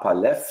on the upper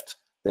left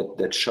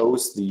that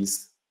shows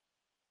this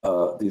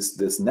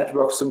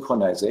network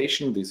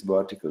synchronization, these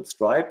vertical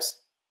stripes.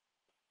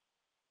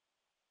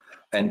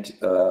 And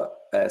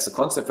as a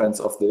consequence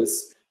of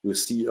this, you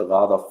see a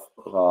rather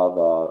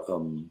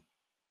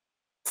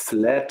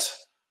flat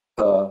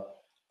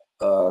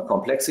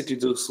complexity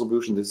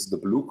distribution. This is the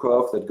blue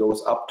curve that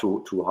goes up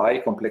to high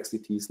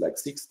complexities like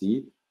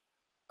 60.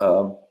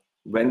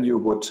 When you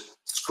would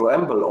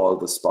scramble all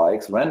the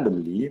spikes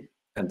randomly,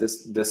 and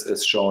this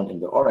is shown in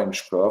the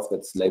orange curve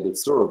that's labeled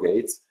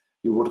surrogates,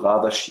 you would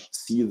rather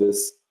see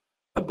this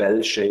a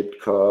bell-shaped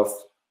curve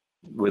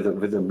with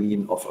a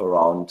mean of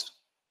around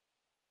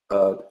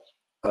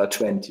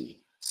 20.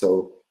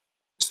 So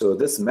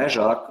this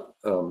measure,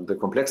 the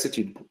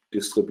complexity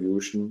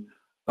distribution,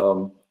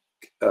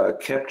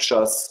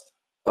 captures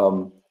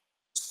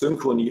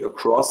synchrony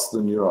across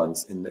the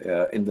neurons in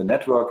the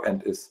network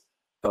and is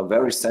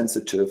very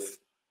sensitive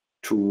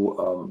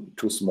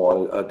to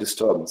small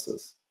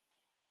disturbances.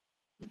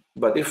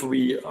 But if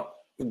we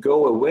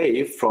go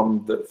away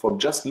from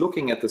just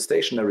looking at the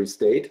stationary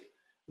state,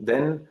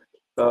 then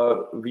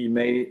we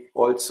may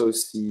also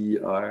see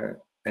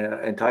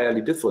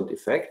entirely different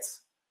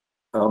effects.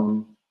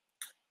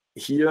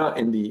 Here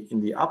in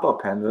the upper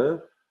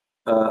panel,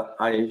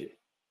 I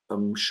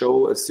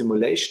show a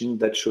simulation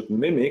that should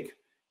mimic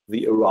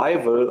the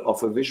arrival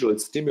of a visual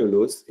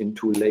stimulus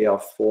into layer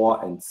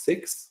 4 and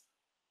 6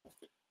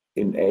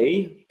 in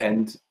A,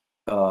 and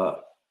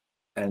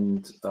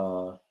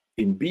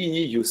in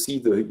B you see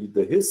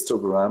the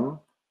histogram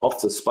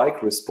of the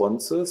spike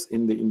responses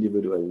in the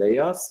individual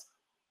layers,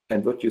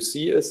 and what you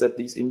see is that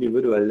these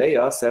individual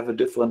layers have a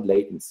different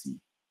latency.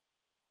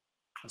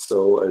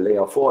 So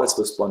layer 4 is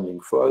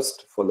responding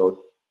first, followed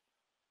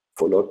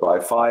by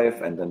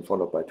 5, and then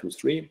followed by 2,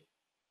 3,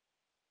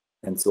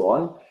 and so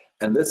on.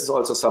 And this is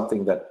also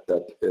something that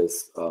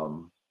is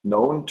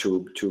known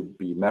to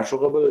be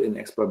measurable in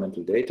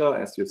experimental data,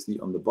 as you see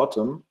on the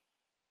bottom.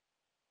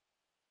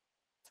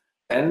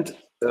 And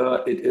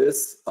it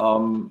is,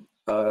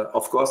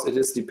 of course, it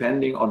is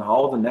depending on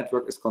how the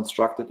network is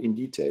constructed in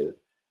detail.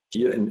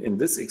 Here in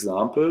this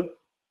example,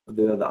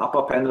 the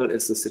upper panel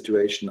is the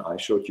situation I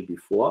showed you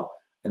before.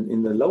 And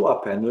in the lower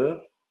panel,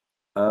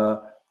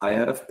 I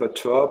have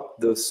perturbed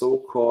the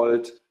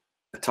so-called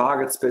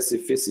target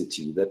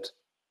specificity that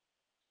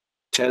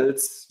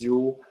tells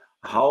you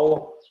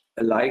how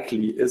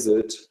likely is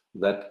it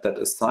that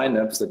a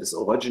synapse that is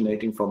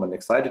originating from an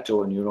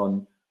excitatory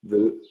neuron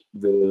will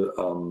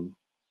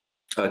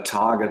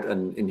target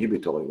an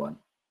inhibitory one.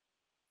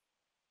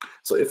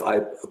 So if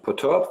I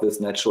perturb this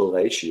natural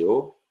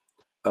ratio,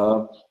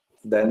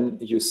 then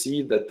you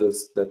see that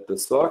the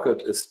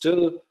circuit is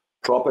still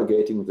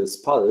propagating this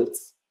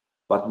pulse,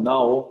 but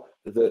now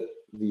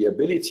the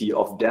ability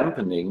of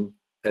dampening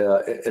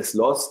is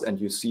lost, and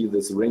you see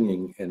this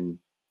ringing in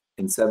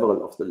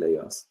several of the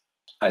layers.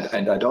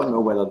 And I don't know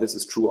whether this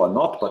is true or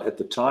not, but at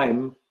the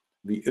time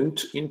we we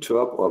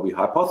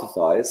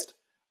hypothesized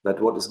that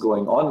what is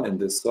going on in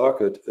this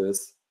circuit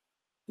is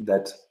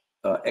that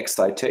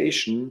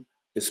excitation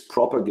is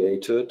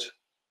propagated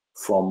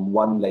from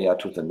one layer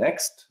to the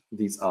next.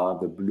 These are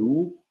the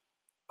blue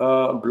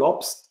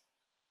blobs.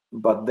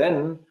 But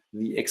then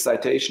the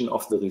excitation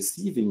of the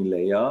receiving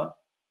layer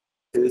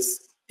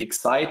is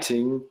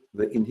exciting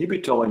the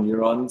inhibitory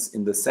neurons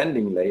in the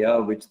sending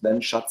layer, which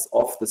then shuts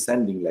off the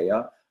sending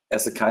layer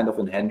as a kind of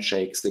a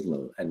handshake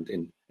signal.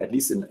 And at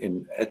least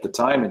at the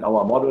time in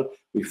our model,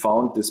 we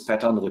found this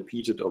pattern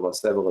repeated over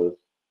several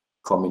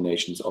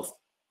combinations of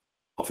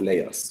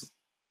layers.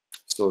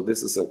 So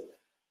this is a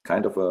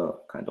kind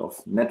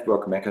of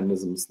network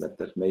mechanisms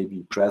that may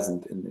be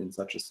present in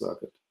such a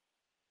circuit.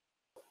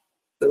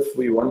 If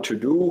we want to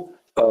do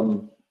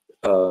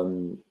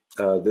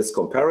this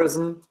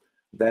comparison,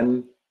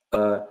 then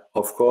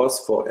of course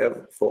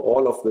for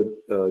all of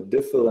the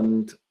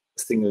different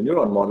single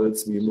neuron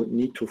models, we would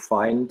need to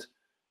find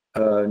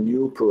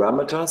new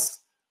parameters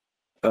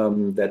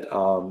that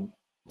are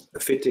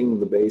fitting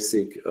the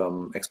basic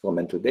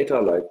experimental data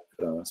like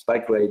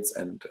spike rates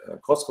and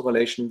cross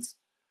correlations.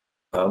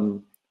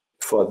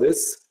 For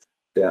this,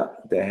 there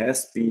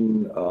has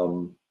been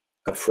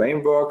a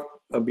framework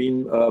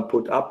being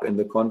put up in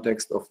the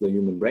context of the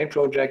Human Brain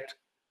Project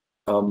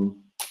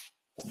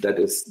that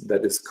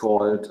is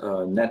called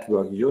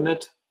Network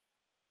Unit.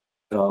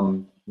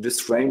 This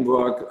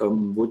framework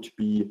would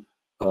be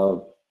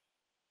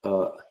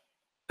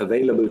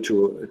available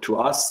to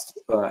us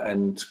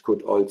and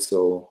could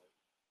also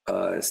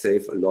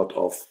save a lot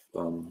of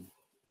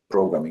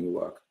programming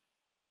work.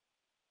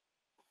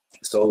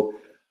 So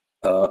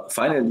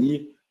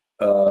finally,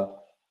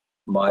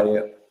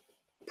 my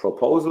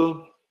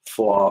proposal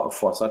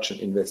for such an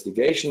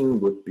investigation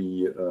would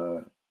be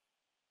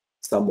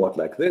somewhat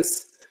like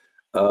this.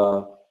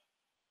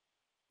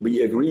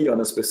 We agree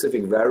on a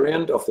specific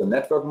variant of the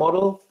network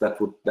model that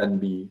would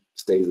then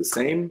stay the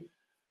same.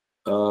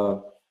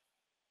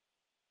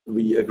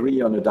 We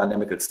agree on a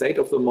dynamical state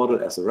of the model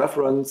as a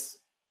reference,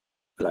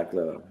 like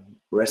the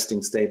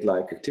resting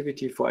state-like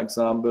activity, for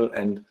example,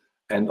 and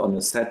on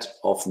a set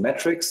of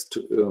metrics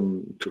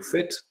to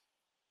fit.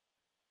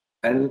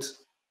 And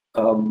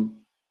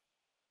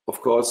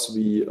of course,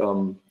 we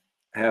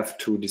have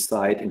to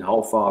decide in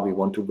how far we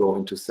want to go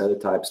into cell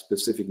type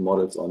specific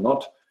models or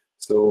not.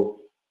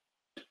 So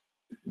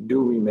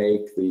do we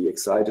make the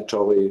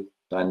excitatory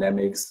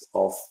dynamics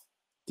of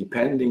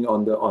depending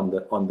on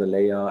the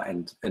layer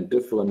and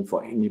different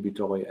for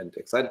inhibitory and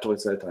excitatory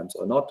cell types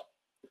or not?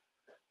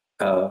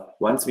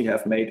 Once we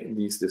have made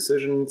these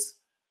decisions,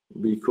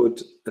 we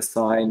could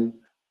assign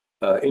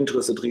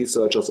interested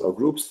researchers or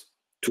groups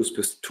to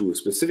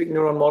specific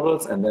neuron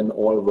models and then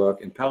all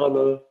work in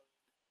parallel,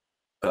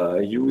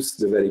 use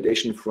the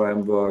validation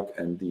framework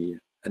and the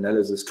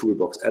analysis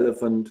toolbox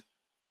Elephant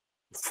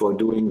for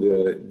doing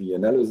the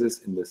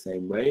analysis in the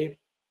same way.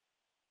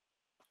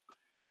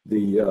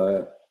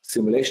 The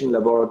simulation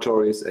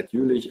laboratories at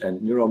Jülich and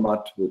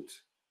NeuroMat would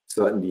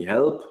certainly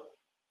help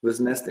with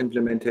NEST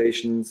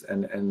implementations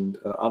and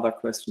other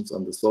questions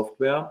on the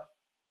software.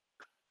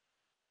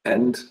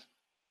 And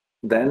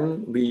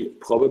then we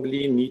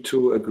probably need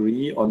to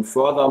agree on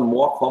further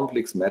more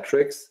complex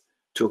metrics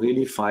to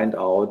really find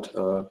out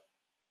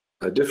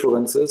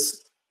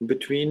differences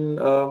between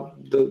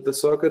the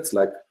circuits,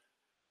 like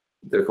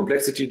the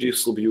complexity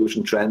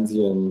distribution,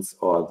 transients,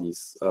 or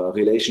this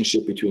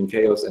relationship between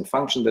chaos and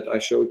function that I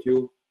showed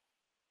you.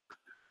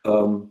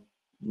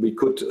 We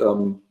could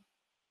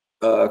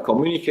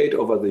communicate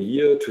over the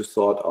year to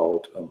sort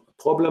out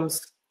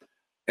problems,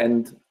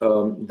 and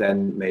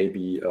then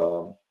maybe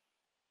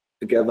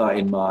together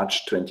in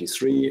March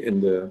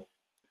 23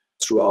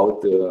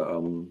 throughout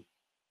the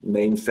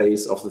main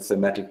phase of the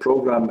thematic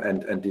program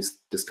and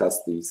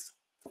discuss these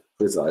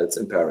results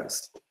in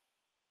Paris.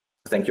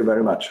 Thank you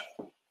very much.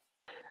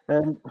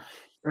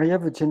 I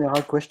have a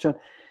general question.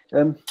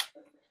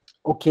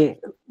 Okay,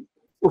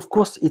 of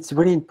course, it's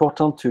really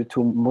important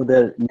to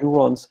model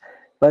neurons,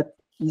 but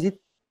is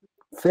it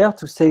fair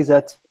to say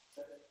that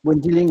when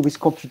dealing with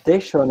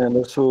computation and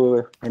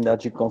also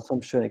energy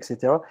consumption,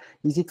 etc.,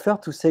 is it fair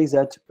to say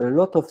that a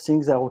lot of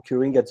things are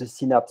occurring at the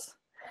synapse?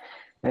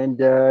 And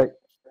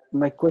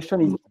my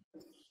question is,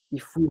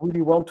 if we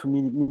really want to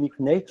mimic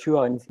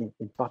nature, and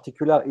in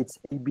particular its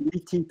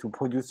ability to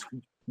produce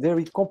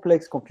very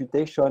complex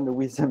computation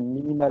with a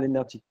minimal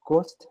energy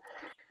cost,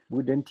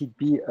 wouldn't it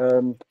be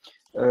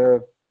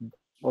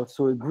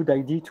also a good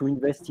idea to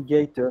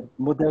investigate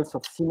models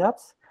of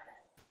synapse?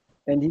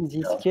 And in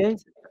this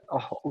case,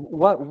 how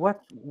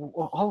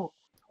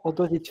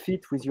does it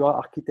fit with your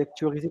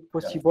architecture? Is it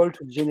possible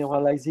to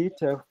generalize it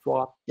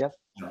for? Yes.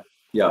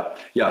 Yeah.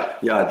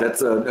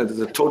 That's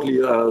a totally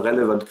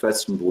relevant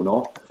question,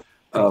 Bruno.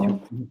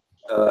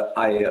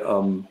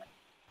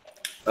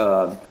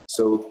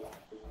 So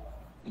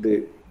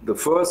the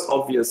first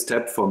obvious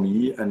step for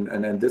me,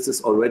 and this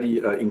is already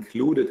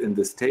included in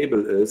this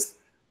table, is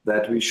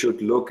that we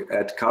should look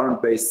at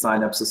current-based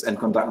synapses and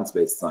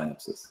conductance-based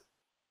synapses.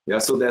 Yeah,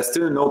 so there's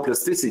still no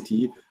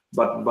plasticity,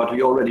 but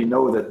we already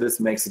know that this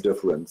makes a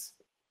difference.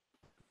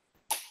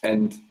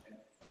 And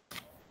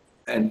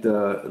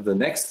the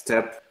next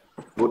step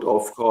would,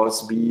 of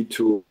course, be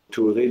to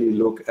really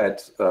look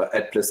at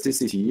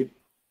plasticity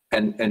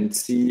and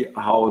see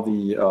how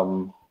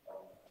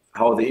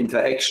the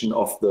interaction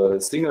of the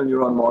single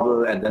neuron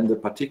model and then the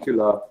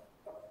particular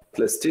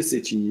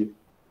plasticity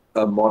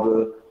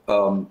model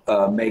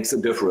makes a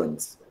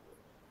difference.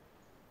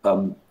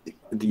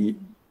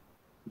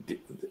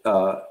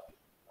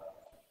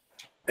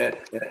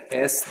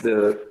 As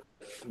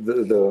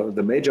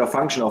the major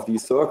function of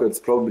these circuits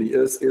probably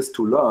is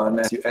to learn,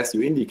 as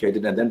you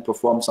indicated, and then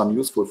perform some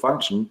useful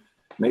function.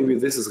 Maybe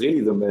this is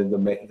really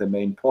the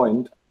main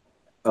point.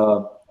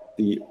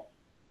 The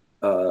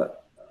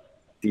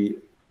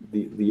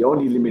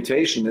only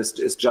limitation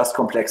is just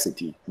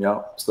complexity.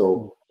 Yeah.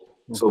 So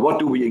what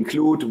do we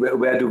include?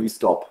 Where do we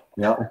stop?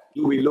 Yeah.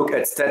 Do we look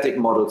at static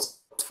models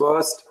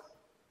first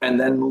and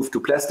then move to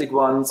plastic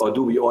ones, or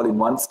do we all in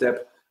one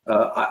step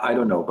I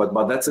don't know, but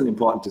that's an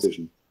important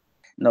decision.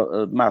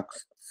 No,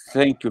 Markus,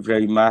 thank you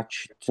very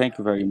much. Thank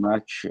you very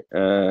much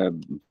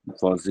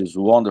for this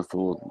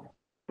wonderful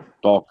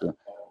talk.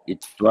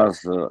 It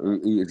was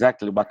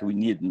exactly what we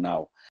need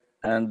now.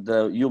 And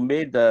you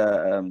made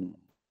a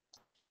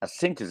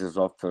synthesis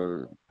of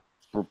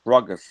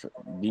progress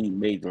being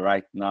made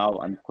right now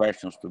and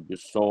questions to be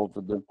solved.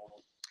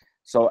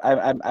 So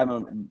I'm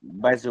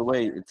by the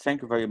way,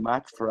 thank you very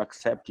much for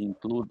accepting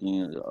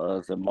including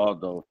the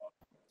model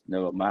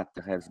NeuroMat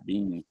has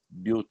been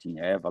built in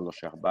Eva,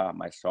 Locharbar,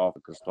 myself,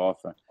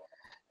 Christopher.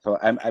 So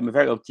I'm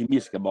very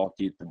optimistic about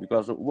it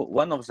because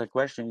one of the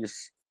questions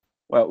is,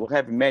 well, we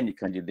have many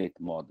candidate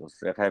models.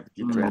 They have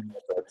different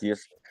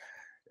properties.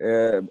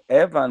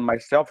 Eva and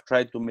myself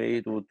tried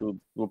to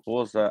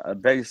propose a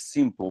very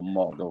simple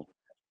model.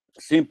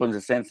 Simple in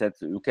the sense that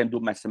you can do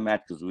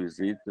mathematics with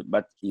it,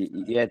 but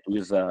yet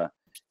with a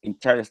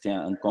interesting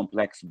and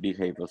complex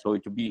behavior. So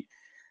it would be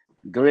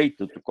great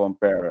to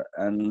compare.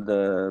 And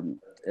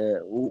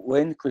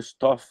when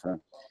Christopher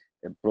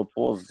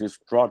proposed this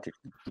project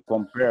to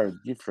compare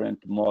different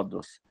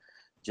models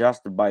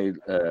just by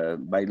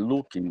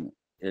looking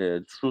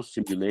through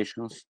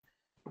simulations,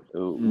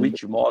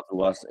 which model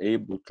was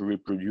able to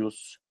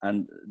reproduce,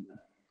 and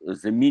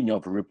the meaning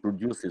of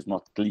reproduce is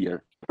not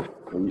clear.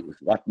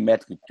 What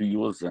metric to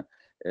use,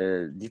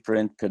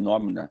 different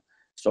phenomena.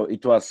 So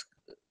it was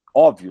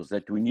obvious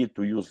that we need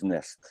to use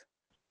NEST,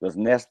 because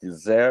NEST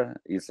is there,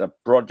 it's a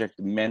project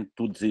meant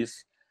to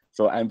this.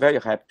 So I'm very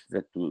happy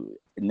that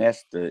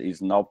NEST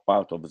is now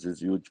part of this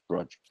huge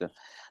project.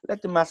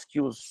 Let me ask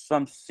you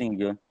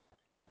something.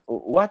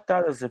 What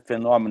are the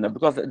phenomena?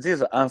 Because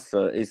this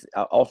answer is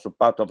also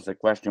part of the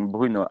question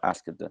Bruno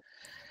asked.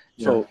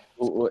 So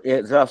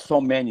there are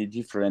so many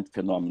different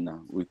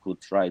phenomena we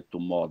could try to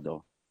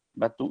model,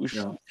 but we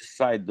should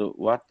decide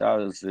what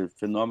are the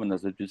phenomena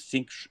that you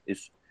think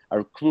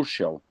are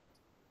crucial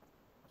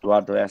to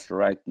address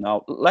right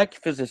now, like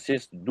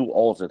physicists do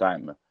all the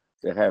time.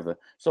 They have.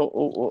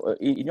 So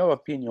in your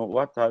opinion,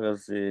 what are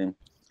the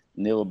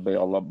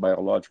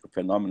neurobiological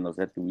phenomena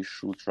that we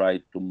should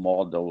try to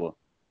model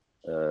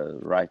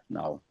right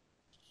now?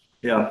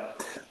 Yeah.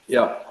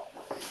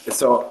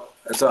 So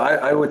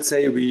I would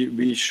say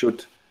we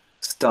should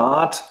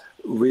start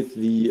with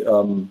the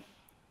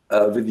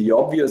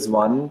obvious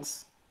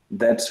ones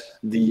that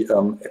the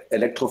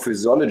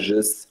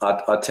electrophysiologists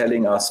are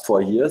telling us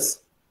for years,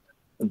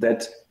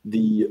 that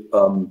the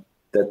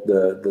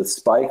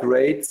spike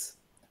rates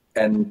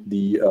and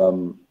the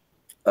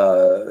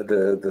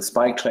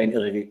spike train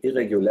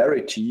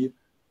irregularity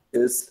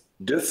is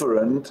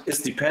different, is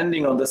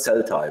depending on the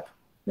cell type.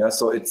 Yeah,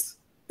 so it's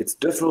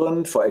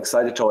different for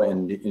excitatory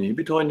and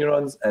inhibitory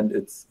neurons, and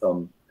it's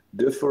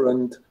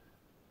different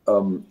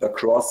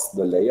across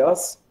the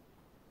layers.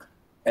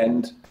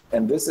 And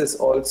this is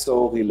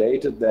also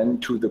related then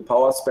to the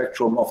power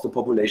spectrum of the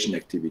population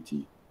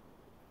activity.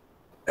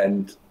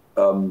 And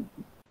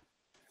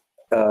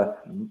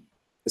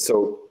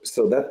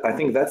so that I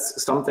think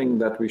that's something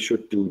that we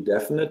should do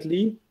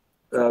definitely,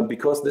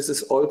 because this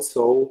is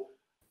also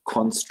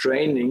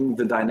constraining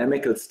the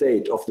dynamical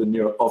state of the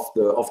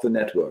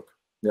network.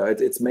 Yeah,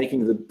 it's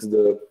making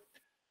the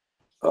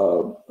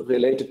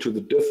related to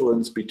the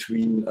difference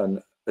between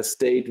a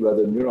state where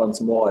the neurons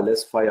more or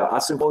less fire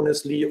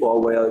asynchronously, or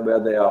where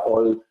they are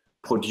all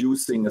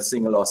producing a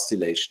single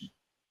oscillation.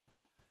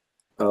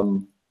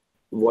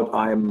 What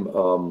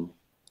I'm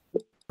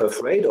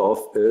afraid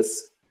of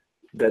is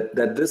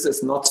that this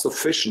is not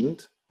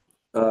sufficient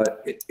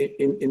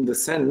in the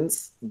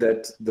sense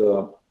that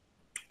the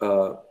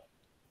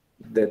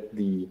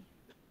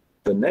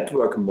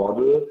network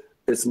model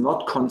is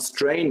not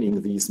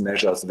constraining these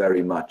measures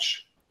very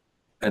much.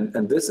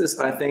 And this is,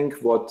 I think,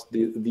 what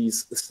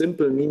these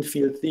simple mean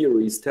field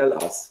theories tell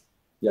us.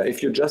 Yeah,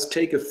 if you just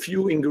take a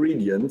few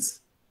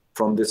ingredients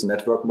from this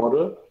network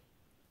model,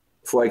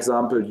 for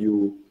example,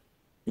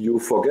 you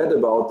forget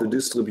about the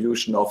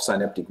distribution of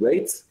synaptic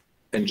weights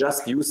and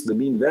just use the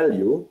mean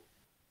value,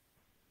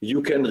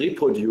 you can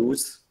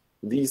reproduce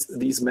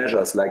these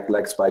measures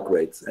like spike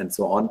rates and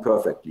so on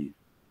perfectly.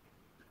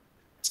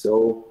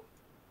 So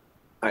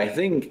I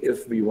think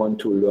if we want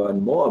to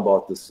learn more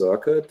about the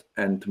circuit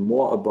and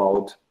more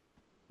about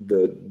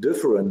the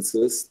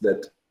differences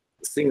that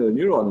single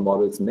neuron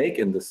models make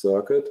in the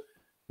circuit,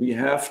 we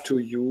have to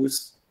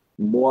use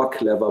more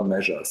clever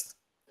measures.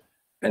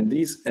 And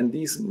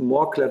these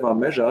more clever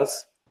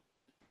measures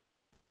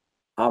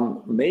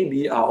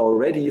maybe are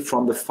already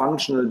from the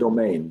functional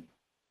domain.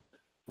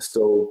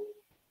 So,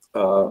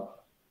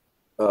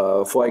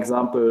 for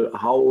example,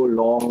 how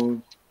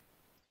long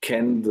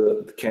can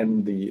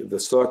the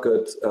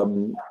circuit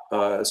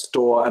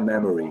store a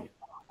memory?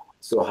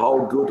 So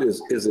how good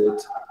is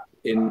it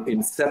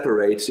in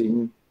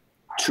separating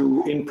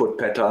two input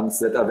patterns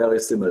that are very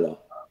similar?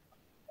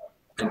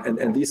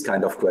 And these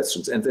kind of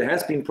questions. And there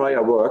has been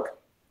prior work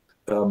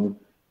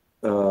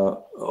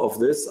of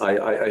this.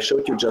 I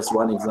showed you just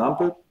one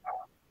example,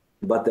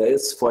 but there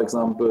is, for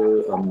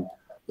example,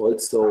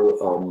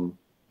 also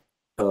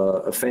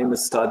a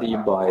famous study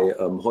by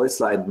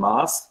Häusler and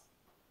Maas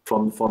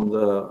from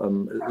the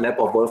lab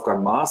of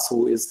Wolfgang Maas,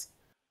 who is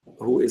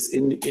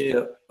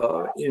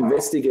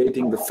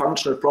investigating the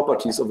functional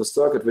properties of a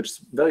circuit, which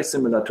is very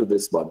similar to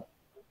this one.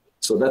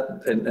 So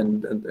that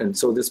and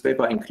so this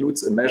paper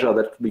includes a measure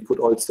that we could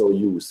also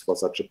use for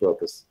such a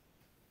purpose.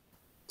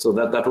 So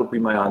that would be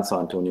my answer,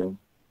 Antonio.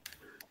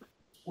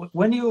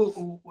 When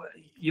you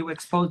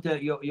expose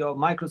your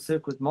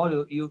microcircuit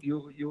model,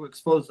 you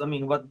expose, I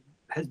mean, what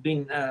has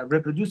been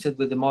reproduced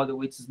with the model,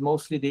 which is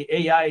mostly the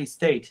AI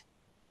state,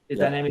 the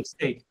dynamic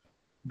state.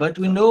 But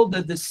we know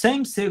that the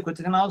same circuit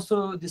can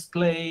also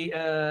display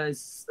an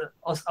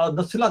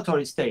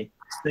oscillatory state,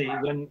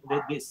 when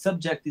the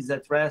subject is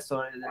at rest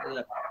or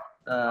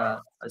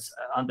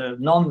under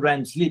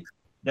non-REM sleep.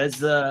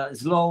 There's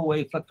slow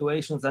wave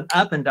fluctuations and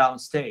up and down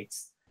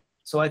states.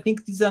 So I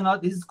think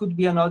this could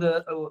be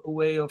another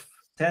way of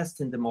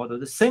testing the model.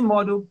 The same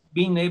model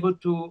being able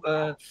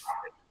to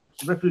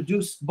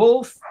reproduce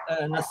both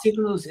an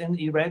asynchronous and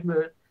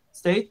irregular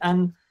state,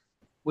 and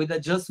with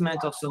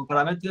adjustment of some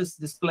parameters,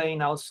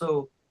 displaying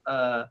also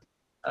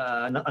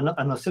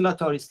an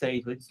oscillatory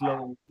state with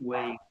slow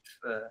wave.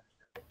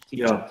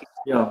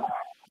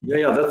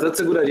 That's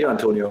a good idea,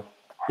 Antonio.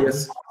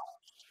 Yes.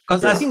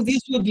 Because I think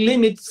this would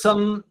limit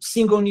some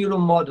single neuron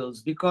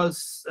models,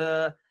 because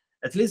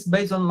at least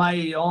based on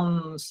my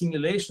own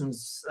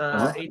simulations,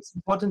 it's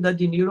important that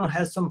the neuron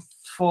has some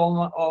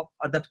form of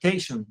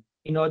adaptation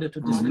in order to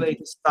display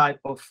this type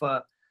of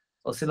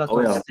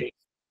oscillatory state.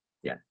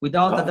 Yeah,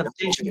 without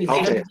adaptation, it's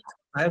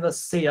I have a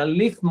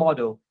leaf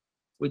model.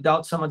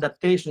 Without some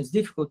adaptation, it's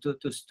difficult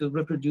to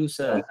reproduce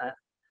a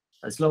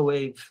slow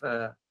wave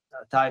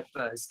type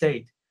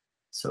state.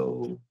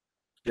 So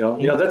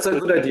that's a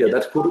good idea.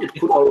 That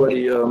could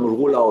already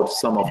rule out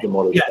some of the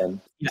models.